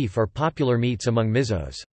 pork and beef are popular meats among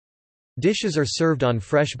Mizos. Dishes are served on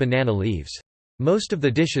fresh banana leaves. Most of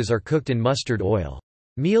the dishes are cooked in mustard oil.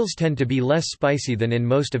 Meals tend to be less spicy than in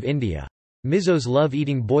most of India. Mizos love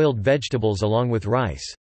eating boiled vegetables along with rice.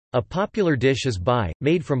 A popular dish is bai,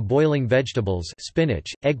 made from boiling vegetables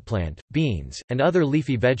spinach, eggplant, beans, and other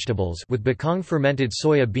leafy vegetables with bakong fermented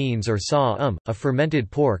soya beans or sa a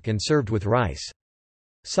fermented pork and served with rice.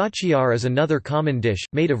 Sachiar is another common dish,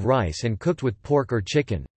 made of rice and cooked with pork or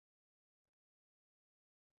chicken.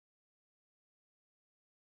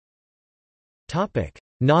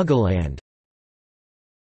 Nagaland.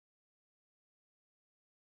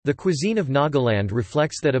 The cuisine of Nagaland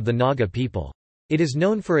reflects that of the Naga people. It is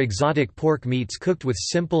known for exotic pork meats cooked with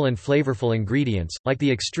simple and flavorful ingredients, like the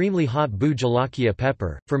extremely hot bhu jalakia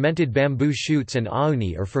pepper, fermented bamboo shoots and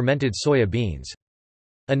auni or fermented soya beans.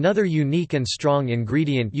 Another unique and strong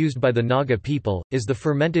ingredient used by the Naga people, is the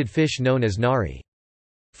fermented fish known as nari.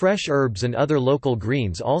 Fresh herbs and other local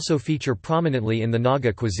greens also feature prominently in the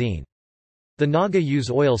Naga cuisine. The Naga use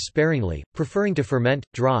oil sparingly, preferring to ferment,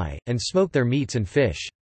 dry, and smoke their meats and fish.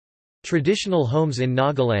 Traditional homes in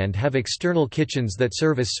Nagaland have external kitchens that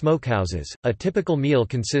serve as smokehouses. A typical meal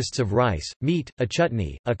consists of rice, meat, a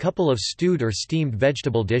chutney, a couple of stewed or steamed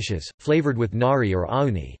vegetable dishes, flavored with nari or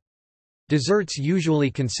auni. Desserts usually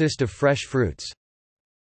consist of fresh fruits.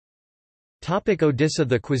 Odisha.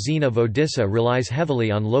 The cuisine of Odisha relies heavily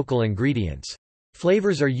on local ingredients.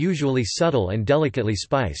 Flavors are usually subtle and delicately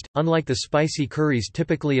spiced, unlike the spicy curries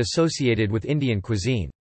typically associated with Indian cuisine.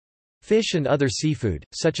 Fish and other seafood,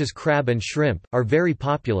 such as crab and shrimp, are very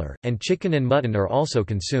popular, and chicken and mutton are also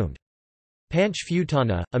consumed. Panch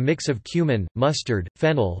futana, a mix of cumin, mustard,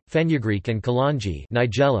 fennel, fenugreek and kalanji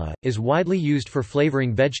nigella, is widely used for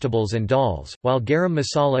flavoring vegetables and dals, while garam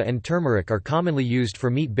masala and turmeric are commonly used for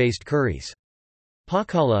meat-based curries.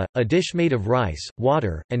 Pakala, a dish made of rice,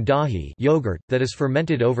 water, and dahi yogurt, that is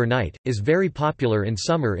fermented overnight, is very popular in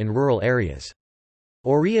summer in rural areas.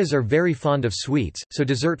 Orias are very fond of sweets, so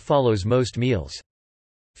dessert follows most meals.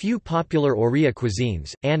 Few popular Oriya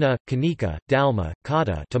cuisines, Anna, Kanika, Dalma,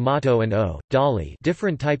 Kata tomato and dali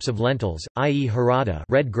different types of lentils, i.e. harada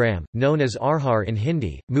red gram, known as arhar in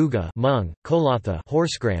Hindi, muga mung, kolatha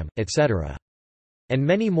horse gram, etc. and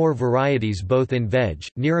many more varieties both in veg,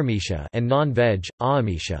 niramisha, and non-veg,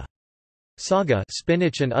 aamisha. Saga,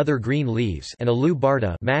 spinach and other green leaves, and aloo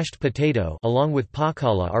barta, mashed potato, along with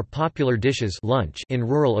pakala are popular dishes lunch in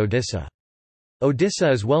rural Odisha.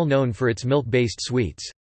 Odisha is well known for its milk-based sweets.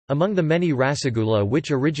 Among the many rasagula which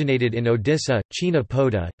originated in Odisha, China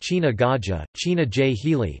Poda, China Gaja, China Jai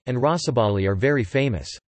Hili, and Rasabali are very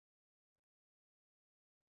famous.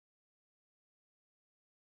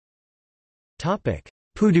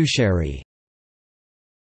 Puducherry.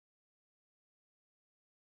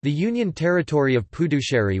 The Union territory of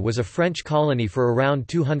Puducherry was a French colony for around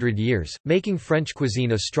 200 years, making French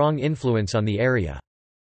cuisine a strong influence on the area.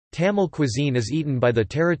 Tamil cuisine is eaten by the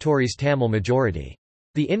territory's Tamil majority.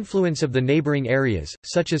 The influence of the neighbouring areas,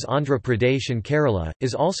 such as Andhra Pradesh and Kerala,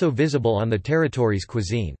 is also visible on the territory's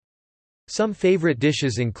cuisine. Some favourite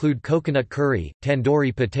dishes include coconut curry,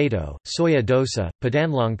 tandoori potato, soya dosa,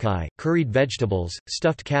 padanlankai, curried vegetables,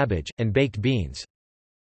 stuffed cabbage, and baked beans.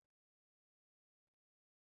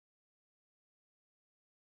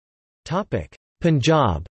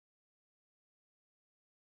 Punjab.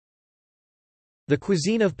 The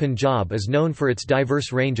cuisine of Punjab is known for its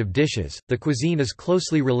diverse range of dishes. The cuisine is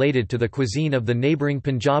closely related to the cuisine of the neighbouring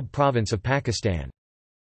Punjab province of Pakistan.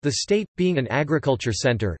 The state, being an agriculture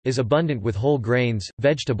centre, is abundant with whole grains,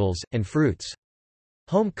 vegetables, and fruits.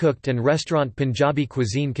 Home-cooked and restaurant Punjabi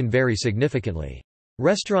cuisine can vary significantly.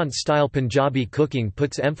 Restaurant-style Punjabi cooking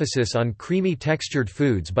puts emphasis on creamy textured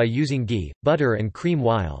foods by using ghee, butter and cream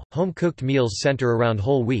while home-cooked meals center around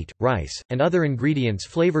whole wheat, rice, and other ingredients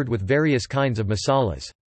flavored with various kinds of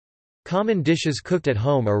masalas. Common dishes cooked at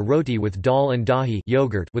home are roti with dal and dahi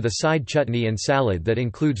yogurt with a side chutney and salad that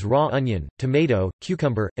includes raw onion, tomato,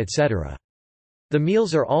 cucumber, etc. The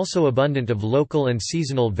meals are also abundant of local and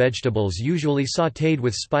seasonal vegetables usually sautéed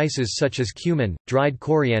with spices such as cumin, dried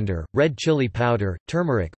coriander, red chili powder,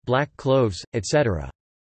 turmeric, black cloves, etc.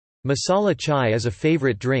 Masala chai is a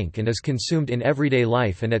favorite drink and is consumed in everyday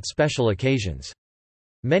life and at special occasions.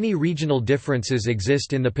 Many regional differences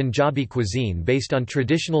exist in the Punjabi cuisine based on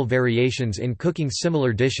traditional variations in cooking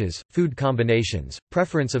similar dishes, food combinations,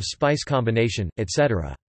 preference of spice combination,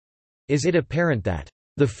 etc. Is it apparent that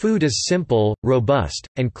the food is simple, robust,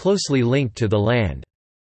 and closely linked to the land?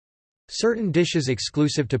 Certain dishes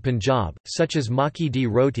exclusive to Punjab, such as makki di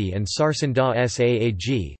roti and sarson da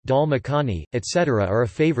saag, dal makhani, etc. are a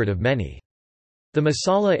favourite of many. The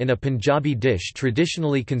masala in a Punjabi dish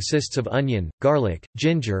traditionally consists of onion, garlic,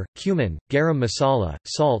 ginger, cumin, garam masala,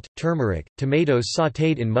 salt, turmeric, tomatoes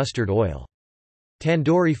sautéed in mustard oil.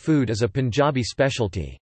 Tandoori food is a Punjabi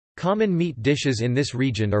specialty. Common meat dishes in this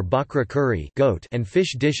region are bakra curry goat and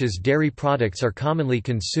fish dishes. Dairy products are commonly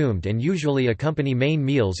consumed and usually accompany main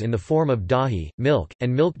meals in the form of dahi, milk,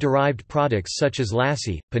 and milk-derived products such as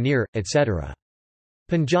lassi, paneer, etc.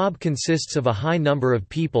 Punjab consists of a high number of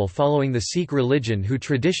people following the Sikh religion who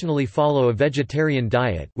traditionally follow a vegetarian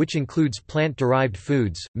diet which includes plant-derived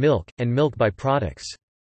foods, milk, and milk by-products.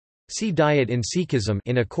 See diet in Sikhism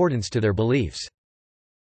in accordance to their beliefs.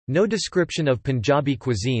 No description of Punjabi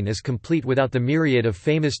cuisine is complete without the myriad of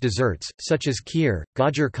famous desserts, such as kheer,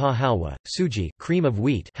 gajar ka halwa, suji cream of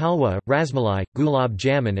wheat halwa, rasmalai, gulab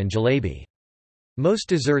jamun and jalebi. Most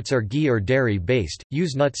desserts are ghee or dairy-based,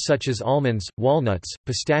 use nuts such as almonds, walnuts,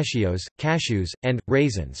 pistachios, cashews, and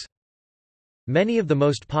raisins. Many of the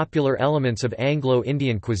most popular elements of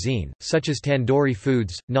Anglo-Indian cuisine, such as tandoori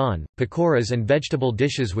foods, naan, pakoras and vegetable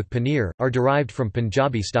dishes with paneer, are derived from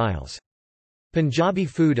Punjabi styles. Punjabi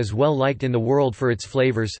food is well liked in the world for its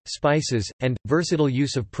flavors, spices, and versatile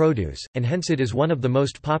use of produce, and hence it is one of the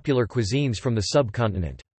most popular cuisines from the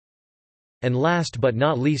subcontinent. And last but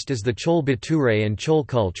not least is the chole bhature and chole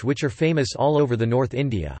kulche, which are famous all over the North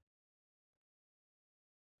India.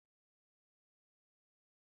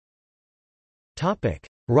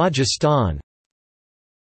 Rajasthan.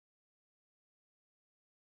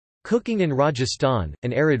 Cooking in Rajasthan,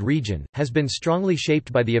 an arid region, has been strongly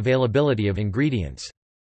shaped by the availability of ingredients.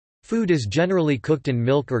 Food is generally cooked in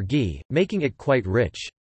milk or ghee, making it quite rich.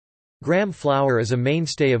 Gram flour is a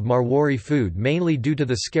mainstay of Marwari food mainly due to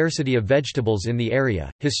the scarcity of vegetables in the area.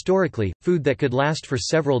 Historically, food that could last for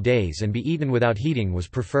several days and be eaten without heating was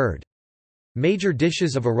preferred. Major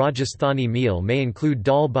dishes of a Rajasthani meal may include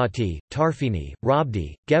dal bati, tarfini,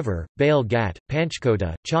 rabdi, gevar, bail gat,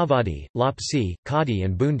 panchkota, chavadi, lapsi, kadi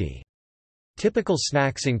and bundi. Typical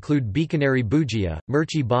snacks include Bikaneri bhujia,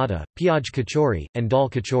 mirchi bada, piyaj kachori, and dal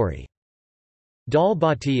kachori. Dal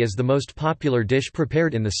bati is the most popular dish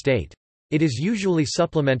prepared in the state. It is usually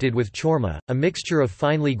supplemented with chorma, a mixture of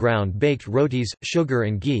finely ground baked rotis, sugar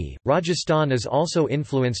and ghee. Rajasthan is also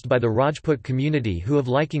influenced by the Rajput community who have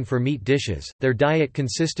liking for meat dishes. Their diet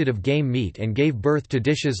consisted of game meat and gave birth to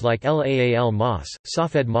dishes like laal mas,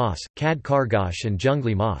 safed mas, kad khargosh and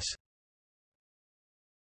jungli mas.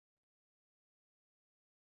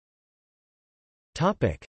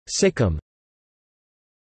 Sikkim.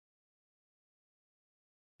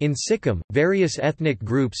 In Sikkim, various ethnic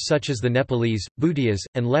groups such as the Nepalese, Bhutias,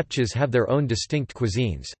 and Lepchas have their own distinct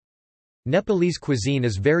cuisines. Nepalese cuisine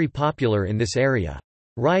is very popular in this area.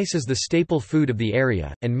 Rice is the staple food of the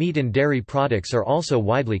area, and meat and dairy products are also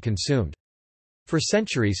widely consumed. For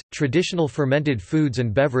centuries, traditional fermented foods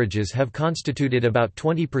and beverages have constituted about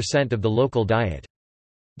 20% of the local diet.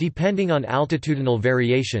 Depending on altitudinal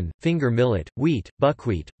variation, finger millet, wheat,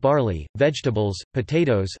 buckwheat, barley, vegetables,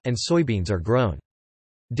 potatoes, and soybeans are grown.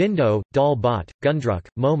 Dindo, dal bhat, gundruk,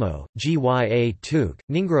 momo, gya tuk,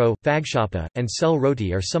 ningro, fagshapa, and sel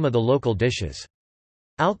roti are some of the local dishes.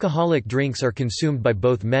 Alcoholic drinks are consumed by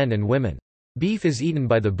both men and women. Beef is eaten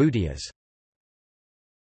by the Bhutias.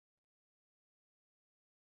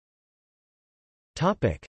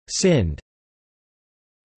 Sindh.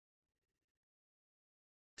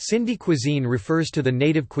 Sindhi cuisine refers to the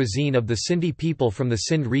native cuisine of the Sindhi people from the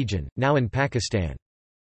Sindh region, now in Pakistan.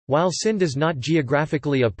 While Sindh is not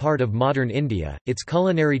geographically a part of modern India, its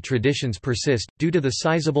culinary traditions persist, due to the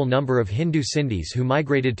sizable number of Hindu Sindhis who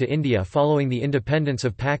migrated to India following the independence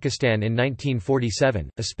of Pakistan in 1947,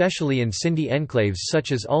 especially in Sindhi enclaves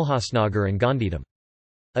such as Ulhasnagar and Gandhidham.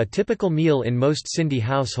 A typical meal in most Sindhi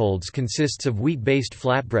households consists of wheat-based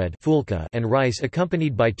flatbread and rice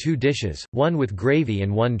accompanied by two dishes, one with gravy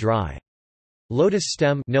and one dry. Lotus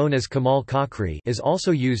stem known as kamal kakri is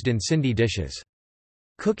also used in Sindhi dishes.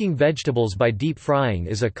 Cooking vegetables by deep frying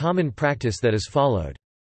is a common practice that is followed.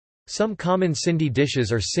 Some common Sindhi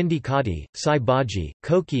dishes are Sindhi kadi, sai bhaji,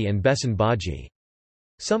 koki and besan bhaji.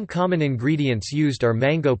 Some common ingredients used are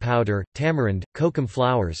mango powder, tamarind, kokum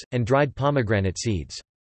flowers, and dried pomegranate seeds.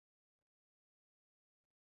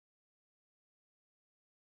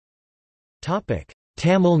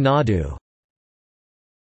 Tamil Nadu.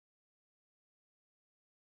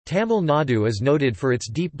 Tamil Nadu is noted for its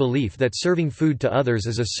deep belief that serving food to others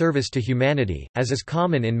is a service to humanity, as is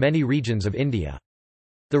common in many regions of India.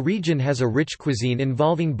 The region has a rich cuisine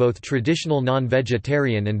involving both traditional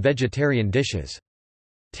non-vegetarian and vegetarian dishes.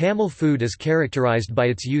 Tamil food is characterized by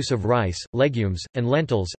its use of rice, legumes, and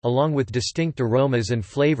lentils, along with distinct aromas and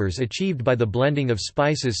flavors achieved by the blending of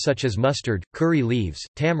spices such as mustard, curry leaves,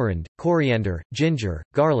 tamarind, coriander, ginger,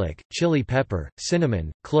 garlic, chili pepper, cinnamon,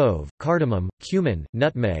 clove, cardamom, cumin,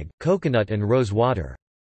 nutmeg, coconut and rose water.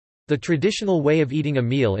 The traditional way of eating a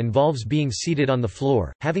meal involves being seated on the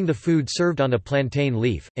floor, having the food served on a plantain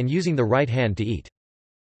leaf, and using the right hand to eat.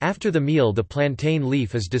 After the meal the plantain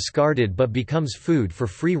leaf is discarded but becomes food for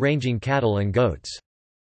free-ranging cattle and goats.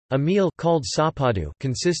 A meal called sapadu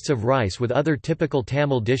consists of rice with other typical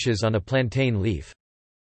Tamil dishes on a plantain leaf.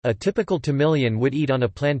 A typical Tamilian would eat on a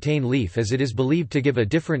plantain leaf as it is believed to give a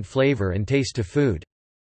different flavor and taste to food.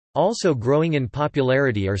 Also growing in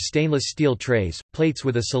popularity are stainless steel trays, plates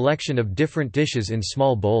with a selection of different dishes in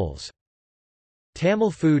small bowls.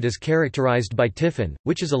 Tamil food is characterized by tiffin,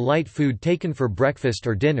 which is a light food taken for breakfast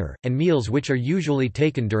or dinner, and meals which are usually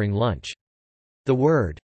taken during lunch. The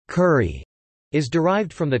word, curry, is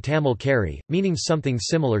derived from the Tamil kari, meaning something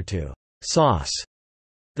similar to sauce.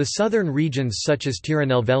 The southern regions such as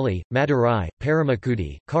Tirunelveli, Madurai,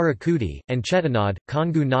 Paramakudi, Karaikudi, and Chettinad,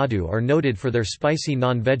 Kongu Nadu are noted for their spicy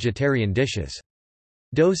non-vegetarian dishes.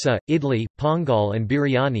 Dosa, idli, pongal and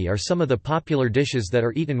biryani are some of the popular dishes that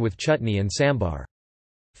are eaten with chutney and sambar.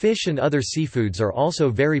 Fish and other seafoods are also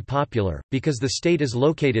very popular, because the state is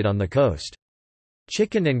located on the coast.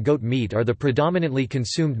 Chicken and goat meat are the predominantly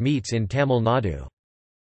consumed meats in Tamil Nadu.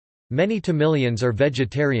 Many Tamilians are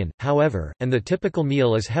vegetarian, however, and the typical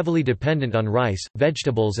meal is heavily dependent on rice,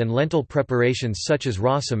 vegetables and lentil preparations such as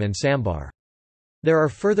rasam and sambar. There are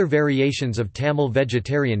further variations of Tamil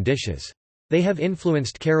vegetarian dishes. They have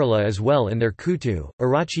influenced Kerala as well in their kuttu,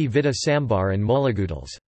 Arachi Vita sambar and molagudals.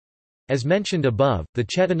 As mentioned above, the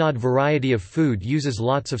Chettinad variety of food uses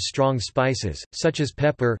lots of strong spices, such as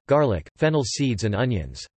pepper, garlic, fennel seeds and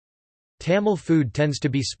onions. Tamil food tends to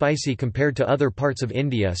be spicy compared to other parts of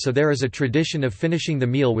India, so there is a tradition of finishing the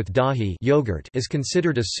meal with dahi yogurt is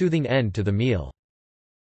considered a soothing end to the meal.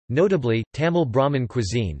 Notably, Tamil Brahmin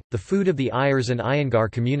cuisine, the food of the Iyers and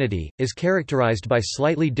Iyengar community, is characterized by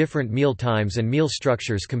slightly different meal times and meal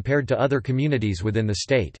structures compared to other communities within the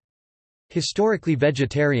state. Historically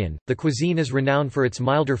vegetarian, the cuisine is renowned for its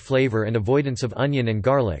milder flavor and avoidance of onion and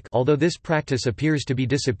garlic, although this practice appears to be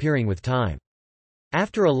disappearing with time.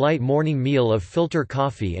 After a light morning meal of filter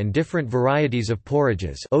coffee and different varieties of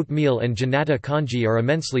porridges, oatmeal and janata kanji are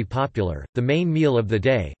immensely popular. The main meal of the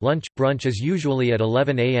day, lunch, brunch is usually at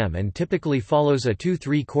 11 a.m. and typically follows a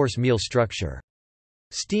 2-3 course meal structure.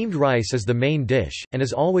 Steamed rice is the main dish, and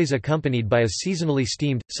is always accompanied by a seasonally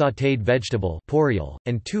steamed, sautéed vegetable porial,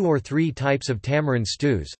 and 2 or 3 types of tamarind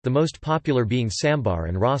stews, the most popular being sambar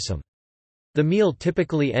and rasam. The meal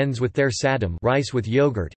typically ends with their sadam, rice with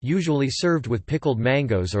yogurt, usually served with pickled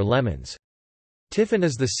mangoes or lemons. Tiffin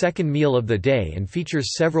is the second meal of the day and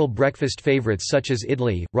features several breakfast favorites such as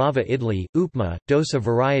idli, rava idli, upma, dosa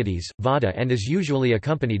varieties, vada, and is usually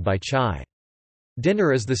accompanied by chai.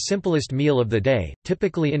 Dinner is the simplest meal of the day,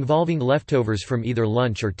 typically involving leftovers from either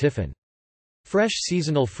lunch or tiffin. Fresh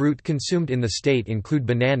seasonal fruit consumed in the state include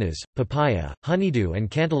bananas, papaya, honeydew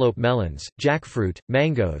and cantaloupe melons, jackfruit,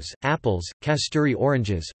 mangoes, apples, kasturi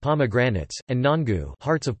oranges, pomegranates, and nangu,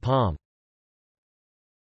 hearts of palm.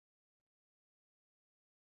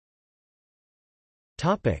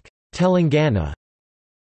 Telangana.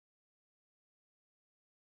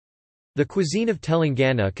 The cuisine of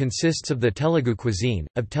Telangana consists of the Telugu cuisine,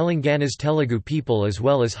 of Telangana's Telugu people as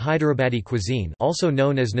well as Hyderabadi cuisine, also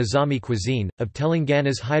known as Nizami cuisine, of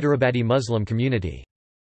Telangana's Hyderabadi Muslim community.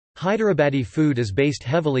 Hyderabadi food is based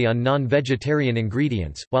heavily on non-vegetarian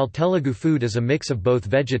ingredients, while Telugu food is a mix of both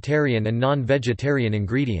vegetarian and non-vegetarian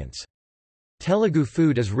ingredients. Telugu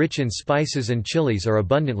food is rich in spices and chilies are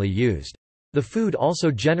abundantly used. The food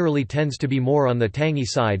also generally tends to be more on the tangy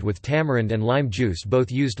side with tamarind and lime juice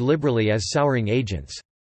both used liberally as souring agents.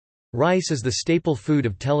 Rice is the staple food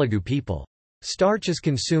of Telugu people. Starch is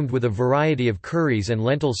consumed with a variety of curries and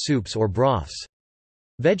lentil soups or broths.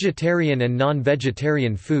 Vegetarian and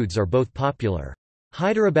non-vegetarian foods are both popular.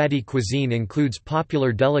 Hyderabadi cuisine includes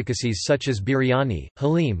popular delicacies such as biryani,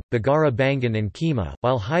 halim, bagara bangan and keema,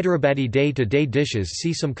 while Hyderabadi day-to-day dishes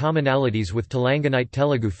see some commonalities with Telanganite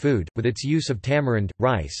Telugu food, with its use of tamarind,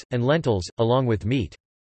 rice, and lentils, along with meat.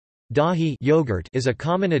 Dahi yogurt is a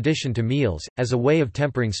common addition to meals, as a way of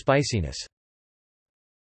tempering spiciness.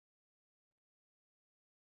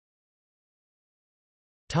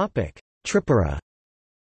 Tripura.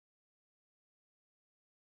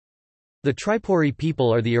 The Tripuri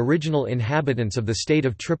people are the original inhabitants of the state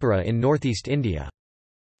of Tripura in northeast India.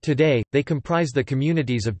 Today, they comprise the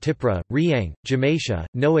communities of Tipra, Riang, Jamatia,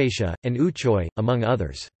 Noatia, and Uchoi, among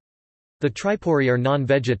others. The Tripuri are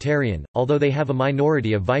non-vegetarian, although they have a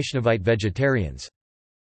minority of Vaishnavite vegetarians.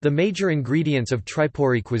 The major ingredients of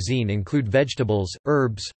Tripuri cuisine include vegetables,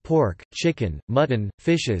 herbs, pork, chicken, mutton,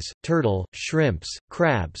 fishes, turtle, shrimps,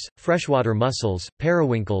 crabs, freshwater mussels,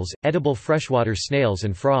 periwinkles, edible freshwater snails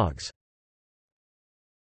and frogs.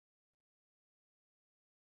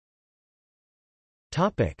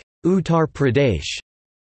 Uttar Pradesh.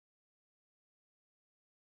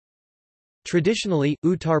 Traditionally,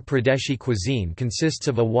 Uttar Pradeshi cuisine consists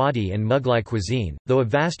of Awadhi and Mughlai cuisine, though a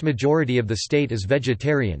vast majority of the state is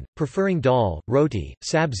vegetarian, preferring dal, roti,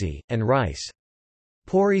 sabzi, and rice.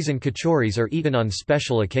 Puris and kachoris are eaten on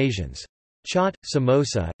special occasions. Chaat,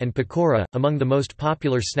 samosa, and pakora, among the most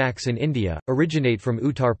popular snacks in India, originate from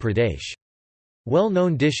Uttar Pradesh.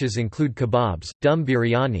 Well-known dishes include kebabs, dum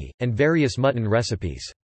biryani, and various mutton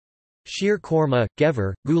recipes. Sheer korma,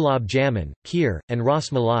 gevar, gulab jamun, kheer, and ras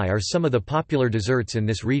malai are some of the popular desserts in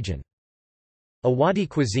this region. Awadhi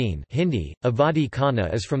cuisine Hindi, Awadhi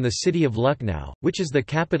Khana is from the city of Lucknow, which is the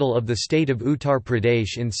capital of the state of Uttar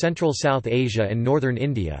Pradesh in central South Asia and northern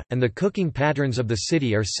India, and the cooking patterns of the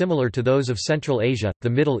city are similar to those of Central Asia, the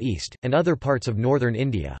Middle East, and other parts of northern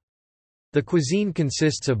India. The cuisine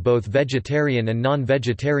consists of both vegetarian and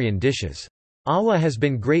non-vegetarian dishes. Awa has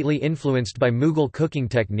been greatly influenced by Mughal cooking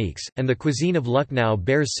techniques, and the cuisine of Lucknow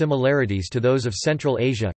bears similarities to those of Central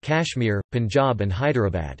Asia, Kashmir, Punjab and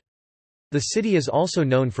Hyderabad. The city is also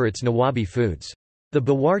known for its Nawabi foods. The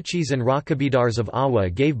Bawarchis and Rakabidars of Awa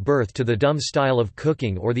gave birth to the dum style of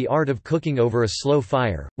cooking or the art of cooking over a slow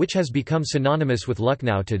fire, which has become synonymous with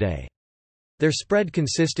Lucknow today. Their spread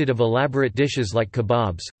consisted of elaborate dishes like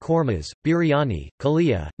kebabs, kormas, biryani,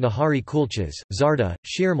 kalia, nahari kulchas, zarda,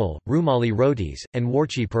 shirmal, rumali rotis, and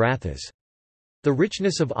warchi parathas. The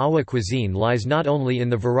richness of Awa cuisine lies not only in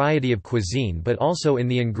the variety of cuisine but also in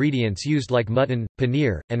the ingredients used like mutton,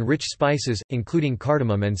 paneer, and rich spices, including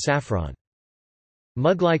cardamom and saffron.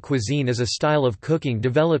 Mughlai cuisine is a style of cooking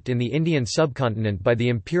developed in the Indian subcontinent by the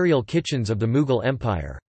imperial kitchens of the Mughal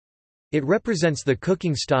Empire. It represents the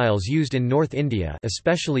cooking styles used in North India,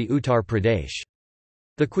 especially Uttar Pradesh.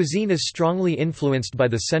 The cuisine is strongly influenced by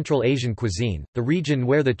the Central Asian cuisine, the region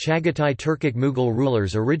where the Chagatai Turkic Mughal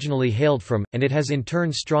rulers originally hailed from, and it has in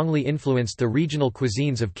turn strongly influenced the regional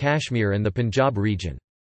cuisines of Kashmir and the Punjab region.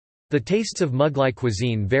 The tastes of Mughlai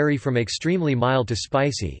cuisine vary from extremely mild to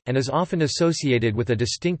spicy, and is often associated with a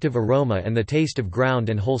distinctive aroma and the taste of ground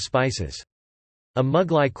and whole spices. A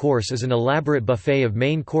Mughlai course is an elaborate buffet of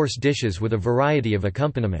main course dishes with a variety of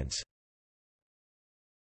accompaniments.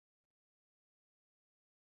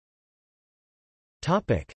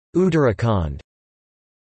 Uttarakhand.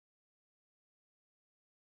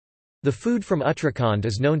 The food from Uttarakhand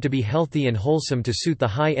is known to be healthy and wholesome to suit the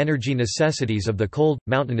high energy necessities of the cold,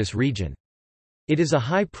 mountainous region. It is a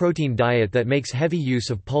high-protein diet that makes heavy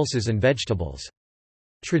use of pulses and vegetables.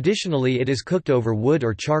 Traditionally it is cooked over wood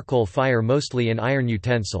or charcoal fire, mostly in iron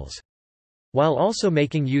utensils. While also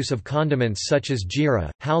making use of condiments such as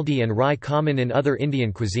jeera, haldi and rai common in other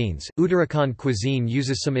Indian cuisines, Uttarakhand cuisine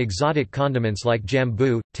uses some exotic condiments like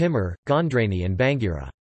jambu, timur, gondrani and bangira.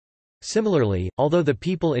 Similarly, although the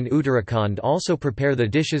people in Uttarakhand also prepare the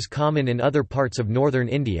dishes common in other parts of northern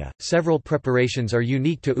India, several preparations are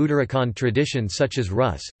unique to Uttarakhand tradition such as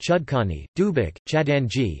rus, chudkani, dubak,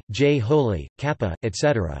 chadanji, jay holi, kappa,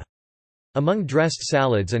 etc. Among dressed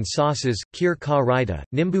salads and sauces, kheer ka raita,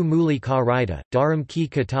 nimbu muli ka raita, dharam ki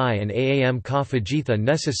khatai and aam ka fajitha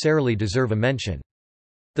necessarily deserve a mention.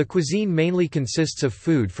 The cuisine mainly consists of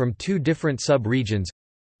food from two different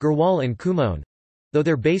sub-regions—Garhwal and Kumaon—though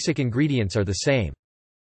their basic ingredients are the same.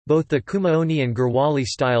 Both the Kumaoni and Garhwali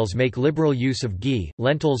styles make liberal use of ghee,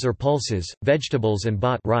 lentils or pulses, vegetables and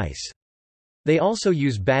bhat rice. They also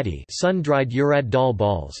use badi, sun-dried urad dal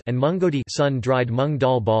balls, and mungoti, sun-dried mung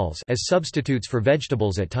dal balls, as substitutes for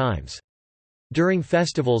vegetables at times. During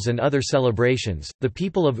festivals and other celebrations, the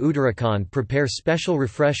people of Uttarakhand prepare special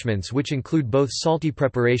refreshments which include both salty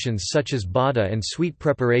preparations such as bada and sweet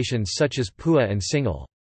preparations such as pua and singal.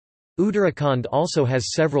 Uttarakhand also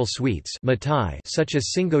has several sweets mithai such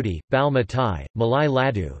as singoti, bal mithai, malai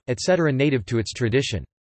laddu, etc. native to its tradition.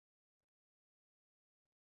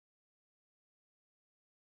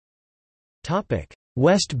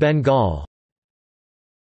 West Bengal.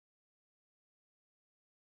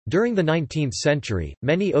 During the 19th century,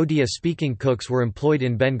 many Odia-speaking cooks were employed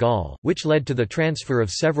in Bengal, which led to the transfer of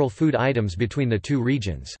several food items between the two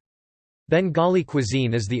regions. Bengali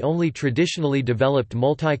cuisine is the only traditionally developed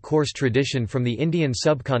multi-course tradition from the Indian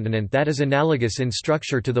subcontinent that is analogous in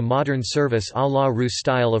structure to the modern service à la Russe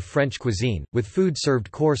style of French cuisine, with food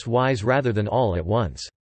served course-wise rather than all at once.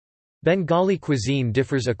 Bengali cuisine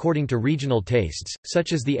differs according to regional tastes,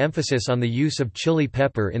 such as the emphasis on the use of chili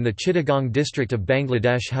pepper in the Chittagong district of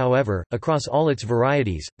Bangladesh. However, across all its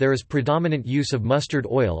varieties, there is predominant use of mustard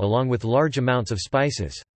oil along with large amounts of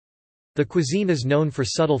spices. The cuisine is known for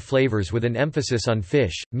subtle flavors with an emphasis on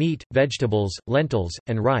fish, meat, vegetables, lentils,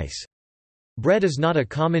 and rice. Bread is not a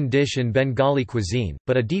common dish in Bengali cuisine,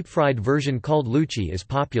 but a deep-fried version called luchi is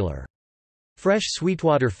popular. Fresh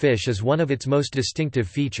sweetwater fish is one of its most distinctive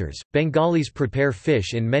features. Bengalis prepare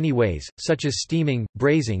fish in many ways, such as steaming,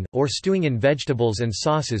 braising, or stewing in vegetables and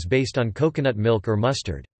sauces based on coconut milk or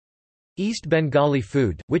mustard. East Bengali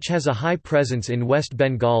food, which has a high presence in West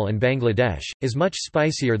Bengal and Bangladesh, is much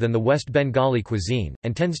spicier than the West Bengali cuisine,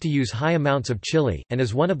 and tends to use high amounts of chili, and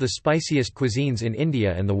is one of the spiciest cuisines in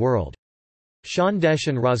India and the world. Shandesh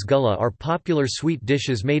and rasgulla are popular sweet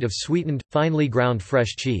dishes made of sweetened, finely ground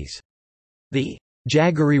fresh cheese. The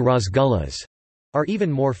jaggery rasgullas are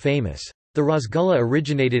even more famous. The rasgulla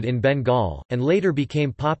originated in Bengal, and later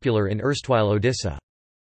became popular in erstwhile Odisha.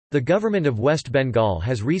 The government of West Bengal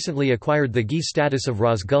has recently acquired the ghee status of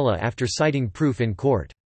rasgulla after citing proof in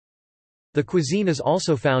court. The cuisine is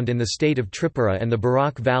also found in the state of Tripura and the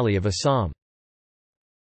Barak Valley of Assam.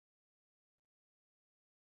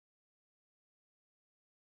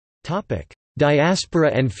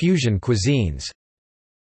 Diaspora and fusion cuisines.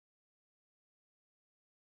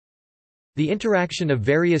 The interaction of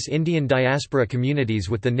various Indian diaspora communities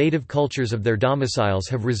with the native cultures of their domiciles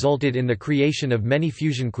have resulted in the creation of many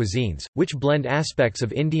fusion cuisines, which blend aspects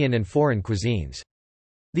of Indian and foreign cuisines.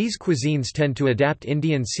 These cuisines tend to adapt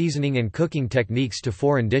Indian seasoning and cooking techniques to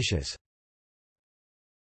foreign dishes.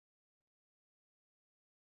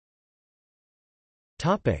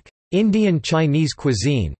 Indian Chinese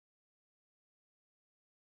cuisine.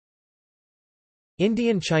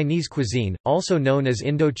 Indian Chinese cuisine, also known as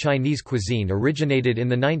Indo-Chinese cuisine, originated in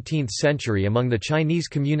the 19th century among the Chinese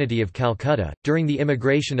community of Calcutta, during the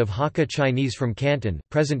immigration of Hakka Chinese from Canton,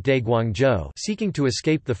 present-day Guangzhou, seeking to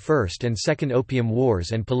escape the First and Second Opium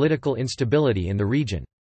Wars and political instability in the region.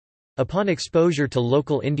 Upon exposure to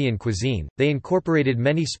local Indian cuisine, they incorporated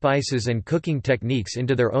many spices and cooking techniques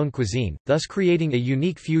into their own cuisine, thus creating a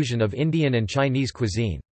unique fusion of Indian and Chinese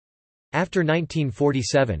cuisine. After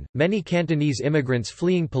 1947, many Cantonese immigrants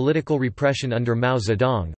fleeing political repression under Mao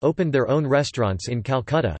Zedong, opened their own restaurants in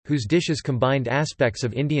Calcutta, whose dishes combined aspects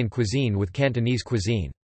of Indian cuisine with Cantonese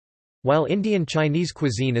cuisine. While Indian Chinese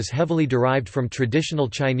cuisine is heavily derived from traditional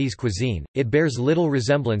Chinese cuisine, it bears little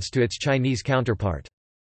resemblance to its Chinese counterpart.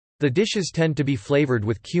 The dishes tend to be flavored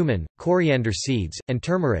with cumin, coriander seeds, and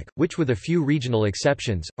turmeric, which with a few regional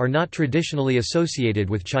exceptions, are not traditionally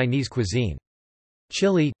associated with Chinese cuisine.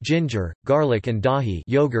 Chili, ginger, garlic and dahi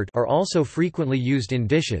yogurt are also frequently used in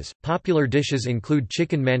dishes. Popular dishes include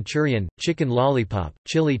chicken Manchurian, chicken lollipop,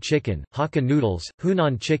 chili chicken, Hakka noodles,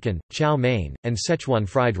 Hunan chicken, chow mein, and Szechuan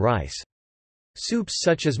fried rice. Soups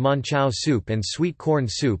such as manchow soup and sweet corn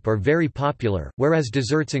soup are very popular, whereas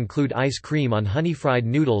desserts include ice cream on honey-fried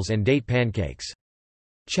noodles and date pancakes.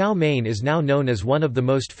 Chow mein is now known as one of the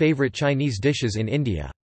most favorite Chinese dishes in India.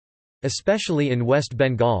 Especially in West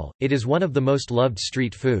Bengal, it is one of the most loved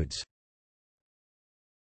street foods.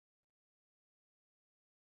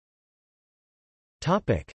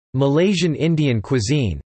 Malaysian Indian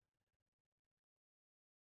cuisine.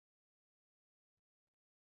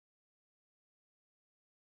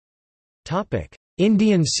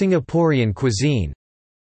 Indian Singaporean cuisine.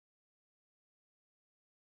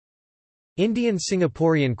 Indian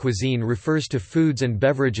Singaporean cuisine refers to foods and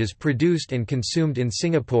beverages produced and consumed in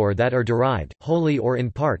Singapore that are derived, wholly or in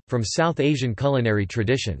part, from South Asian culinary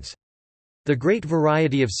traditions. The great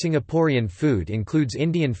variety of Singaporean food includes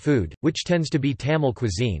Indian food, which tends to be Tamil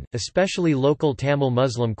cuisine, especially local Tamil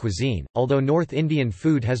Muslim cuisine, although North Indian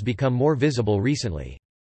food has become more visible recently.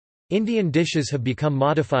 Indian dishes have become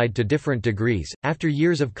modified to different degrees, after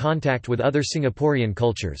years of contact with other Singaporean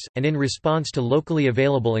cultures, and in response to locally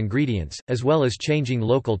available ingredients, as well as changing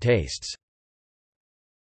local tastes.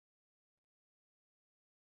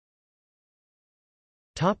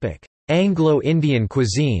 Anglo-Indian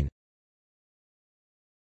cuisine.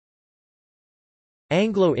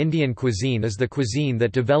 Anglo-Indian cuisine is the cuisine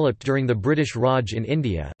that developed during the British Raj in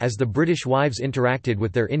India, as the British wives interacted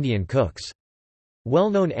with their Indian cooks.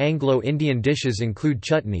 Well-known Anglo-Indian dishes include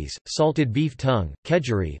chutneys, salted beef tongue,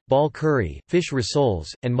 kedgeree, bal curry, fish rissoles,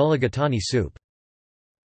 and mulligatawny soup.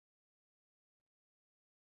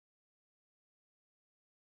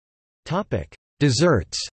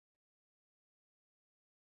 Desserts.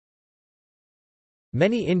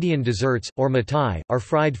 Many Indian desserts, or mithai, are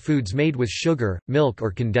fried foods made with sugar, milk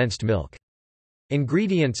or condensed milk.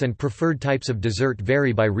 Ingredients and preferred types of dessert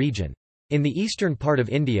vary by region. In the eastern part of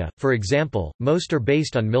India, for example, most are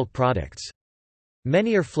based on milk products.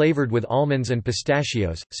 Many are flavored with almonds and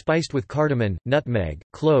pistachios, spiced with cardamom, nutmeg,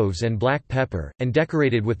 cloves and black pepper, and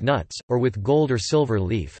decorated with nuts, or with gold or silver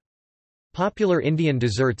leaf. Popular Indian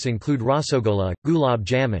desserts include rasagola, gulab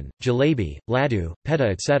jamun, jalebi, laddu, peta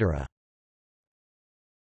etc.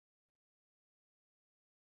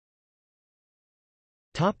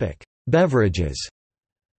 Beverages.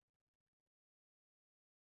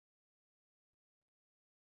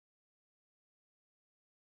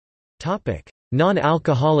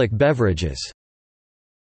 Non-alcoholic beverages.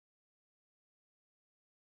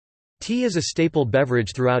 Tea is a staple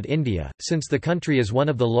beverage throughout India, since the country is one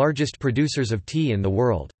of the largest producers of tea in the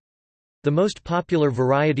world. The most popular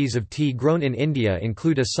varieties of tea grown in India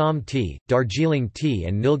include Assam tea, Darjeeling tea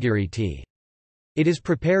and Nilgiri tea. It is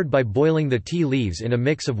prepared by boiling the tea leaves in a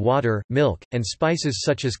mix of water, milk, and spices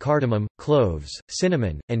such as cardamom, cloves,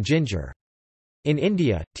 cinnamon, and ginger. In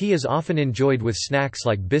India, tea is often enjoyed with snacks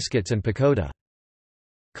like biscuits and pakoda.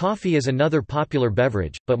 Coffee is another popular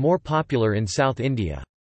beverage, but more popular in South India.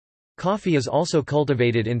 Coffee is also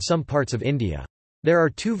cultivated in some parts of India. There are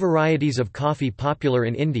two varieties of coffee popular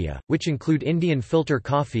in India, which include Indian filter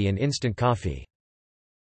coffee and instant coffee.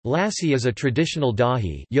 Lassi is a traditional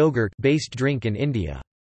dahi yogurt-based drink in India.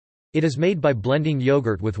 It is made by blending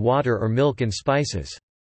yogurt with water or milk and spices.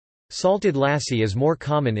 Salted lassi is more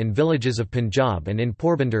common in villages of Punjab and in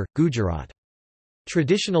Porbandar, Gujarat.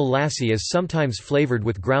 Traditional lassi is sometimes flavored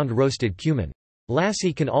with ground roasted cumin.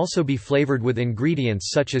 Lassi can also be flavored with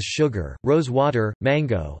ingredients such as sugar, rose water,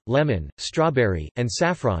 mango, lemon, strawberry, and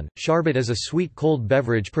saffron. Sharbat is a sweet cold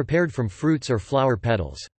beverage prepared from fruits or flower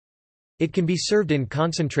petals. It can be served in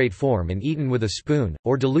concentrate form and eaten with a spoon,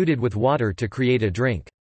 or diluted with water to create a drink.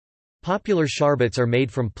 Popular sharbats are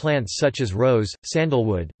made from plants such as rose,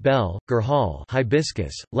 sandalwood, bell, gurhal,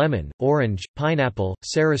 hibiscus, lemon, orange, pineapple,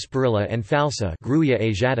 sarsaparilla and falsa, Grewia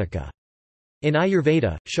asiatica. In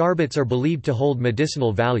Ayurveda, sharbats are believed to hold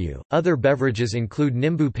medicinal value. Other beverages include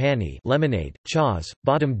nimbu pani, lemonade, chas,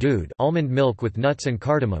 badam doodh, almond milk with nuts and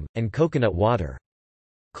cardamom, and coconut water.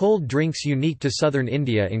 Cold drinks unique to southern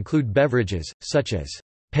India include beverages such as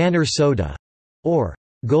paneer soda or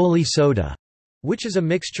goli soda, which is a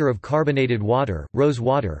mixture of carbonated water, rose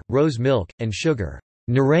milk, and sugar.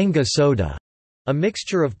 Naranga soda, a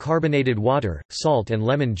mixture of carbonated water, salt and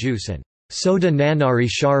lemon juice, and soda nanari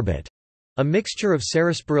sharbat, a mixture of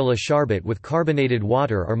sarsaparilla sharbat with carbonated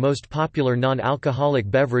water, are most popular non-alcoholic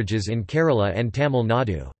beverages in Kerala and Tamil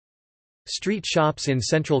Nadu. Street shops in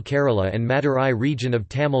central Kerala and Madurai region of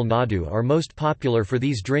Tamil Nadu are most popular for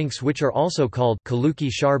these drinks, which are also called kaluki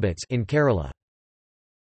sharbats in Kerala.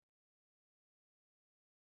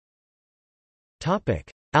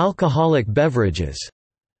 Alcoholic beverages.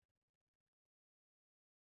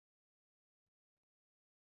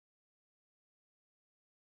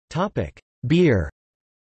 Beer.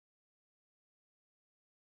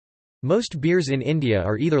 Most beers in India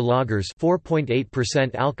are either lagers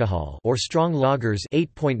 4.8% alcohol or strong lagers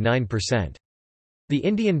 8.9%. The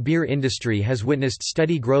Indian beer industry has witnessed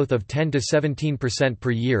steady growth of 10 to 17%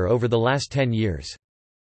 per year over the last 10 years.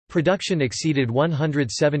 Production exceeded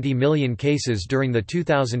 170 million cases during the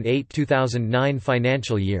 2008-2009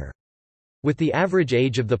 financial year. With the average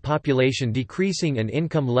age of the population decreasing and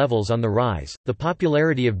income levels on the rise, the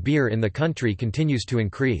popularity of beer in the country continues to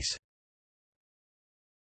increase.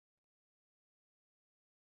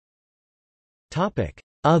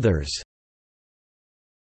 Others.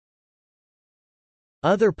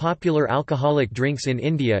 Other popular alcoholic drinks in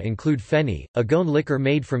India include feni, a goan liquor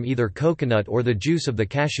made from either coconut or the juice of the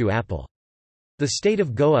cashew apple. The state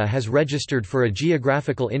of Goa has registered for a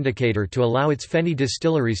geographical indicator to allow its feni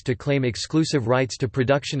distilleries to claim exclusive rights to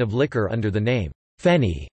production of liquor under the name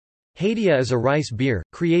feni. Hadia is a rice beer,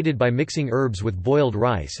 created by mixing herbs with boiled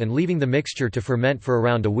rice and leaving the mixture to ferment for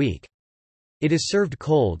around a week. It is served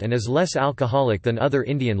cold and is less alcoholic than other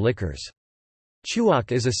Indian liquors.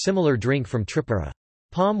 Chuak is a similar drink from Tripura.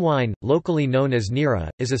 Palm wine, locally known as nira,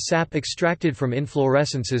 is a sap extracted from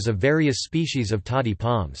inflorescences of various species of toddy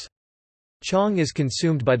palms. Chong is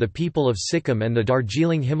consumed by the people of Sikkim and the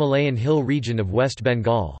Darjeeling Himalayan hill region of West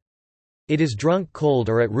Bengal. It is drunk cold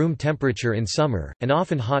or at room temperature in summer, and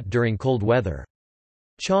often hot during cold weather.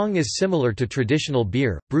 Chong is similar to traditional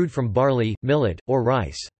beer, brewed from barley, millet, or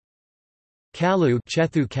rice. Kalu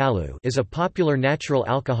is a popular natural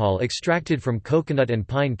alcohol extracted from coconut and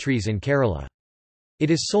pine trees in Kerala. It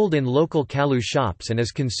is sold in local Kalu shops and is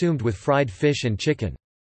consumed with fried fish and chicken.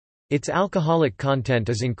 Its alcoholic content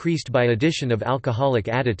is increased by addition of alcoholic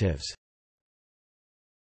additives.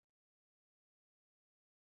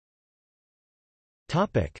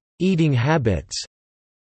 Eating habits.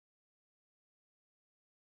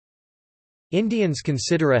 Indians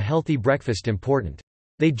consider a healthy breakfast important.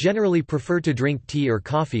 They generally prefer to drink tea or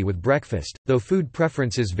coffee with breakfast, though food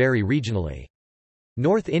preferences vary regionally.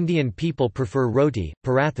 North Indian people prefer roti,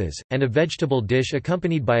 parathas, and a vegetable dish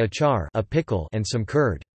accompanied by achar, a pickle, and some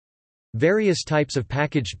curd. Various types of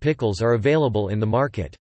packaged pickles are available in the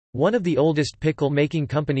market. One of the oldest pickle-making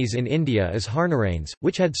companies in India is Harnarains,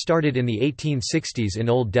 which had started in the 1860s in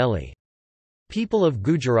Old Delhi. People of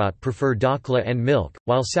Gujarat prefer dakla and milk,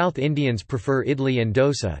 while South Indians prefer idli and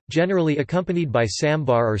dosa, generally accompanied by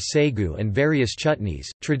sambar or sagu and various chutneys.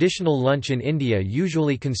 Traditional lunch in India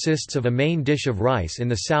usually consists of a main dish of rice in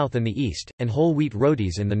the south and the east, and whole wheat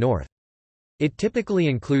rotis in the north. It typically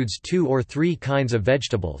includes 2 or 3 kinds of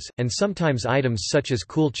vegetables, and sometimes items such as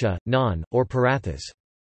kulcha, naan, or parathas.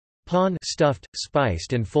 Pan, stuffed,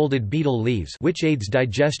 spiced and folded betel leaves, which aids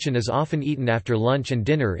digestion, is often eaten after lunch and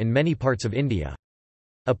dinner in many parts of India.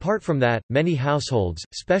 Apart from that, many households,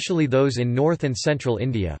 especially those in north and central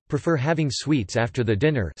India, prefer having sweets after the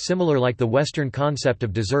dinner, similar like the Western concept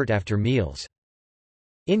of dessert after meals.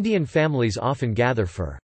 Indian families often gather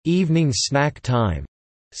for evening snack time,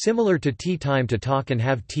 similar to tea time, to talk and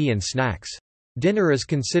have tea and snacks. Dinner is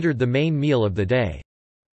considered the main meal of the day.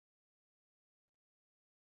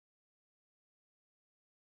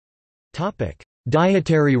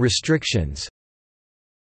 Dietary restrictions.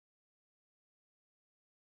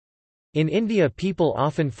 In India, people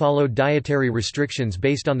often follow dietary restrictions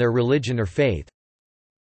based on their religion or faith.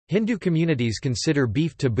 Hindu communities consider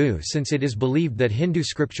beef taboo since it is believed that Hindu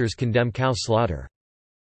scriptures condemn cow slaughter.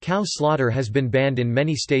 Cow slaughter has been banned in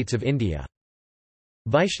many states of India.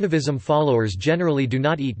 Vaishnavism followers generally do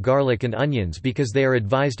not eat garlic and onions because they are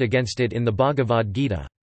advised against it in the Bhagavad Gita.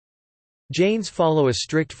 Jains follow a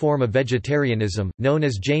strict form of vegetarianism, known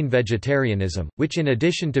as Jain vegetarianism, which in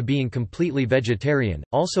addition to being completely vegetarian,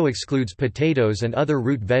 also excludes potatoes and other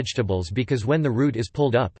root vegetables because when the root is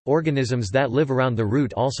pulled up, organisms that live around the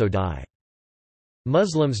root also die.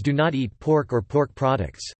 Muslims do not eat pork or pork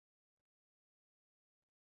products.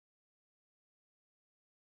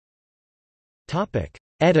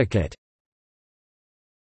 Etiquette.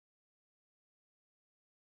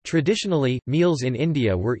 Traditionally, meals in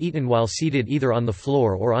India were eaten while seated either on the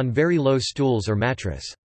floor or on very low stools or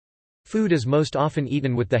mattress. Food is most often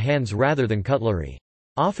eaten with the hands rather than cutlery.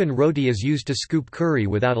 Often roti is used to scoop curry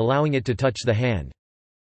without allowing it to touch the hand.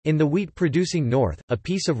 In the wheat-producing north, a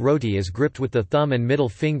piece of roti is gripped with the thumb and middle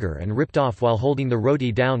finger and ripped off while holding the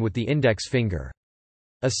roti down with the index finger.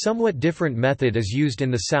 A somewhat different method is used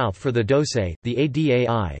in the south for the dosai, the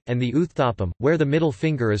adai, and the uthapam, where the middle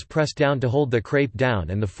finger is pressed down to hold the crepe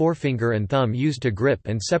down and the forefinger and thumb used to grip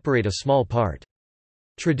and separate a small part.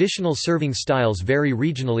 Traditional serving styles vary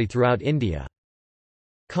regionally throughout India.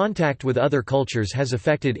 Contact with other cultures has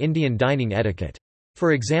affected Indian dining etiquette.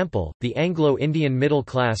 For example, the Anglo-Indian middle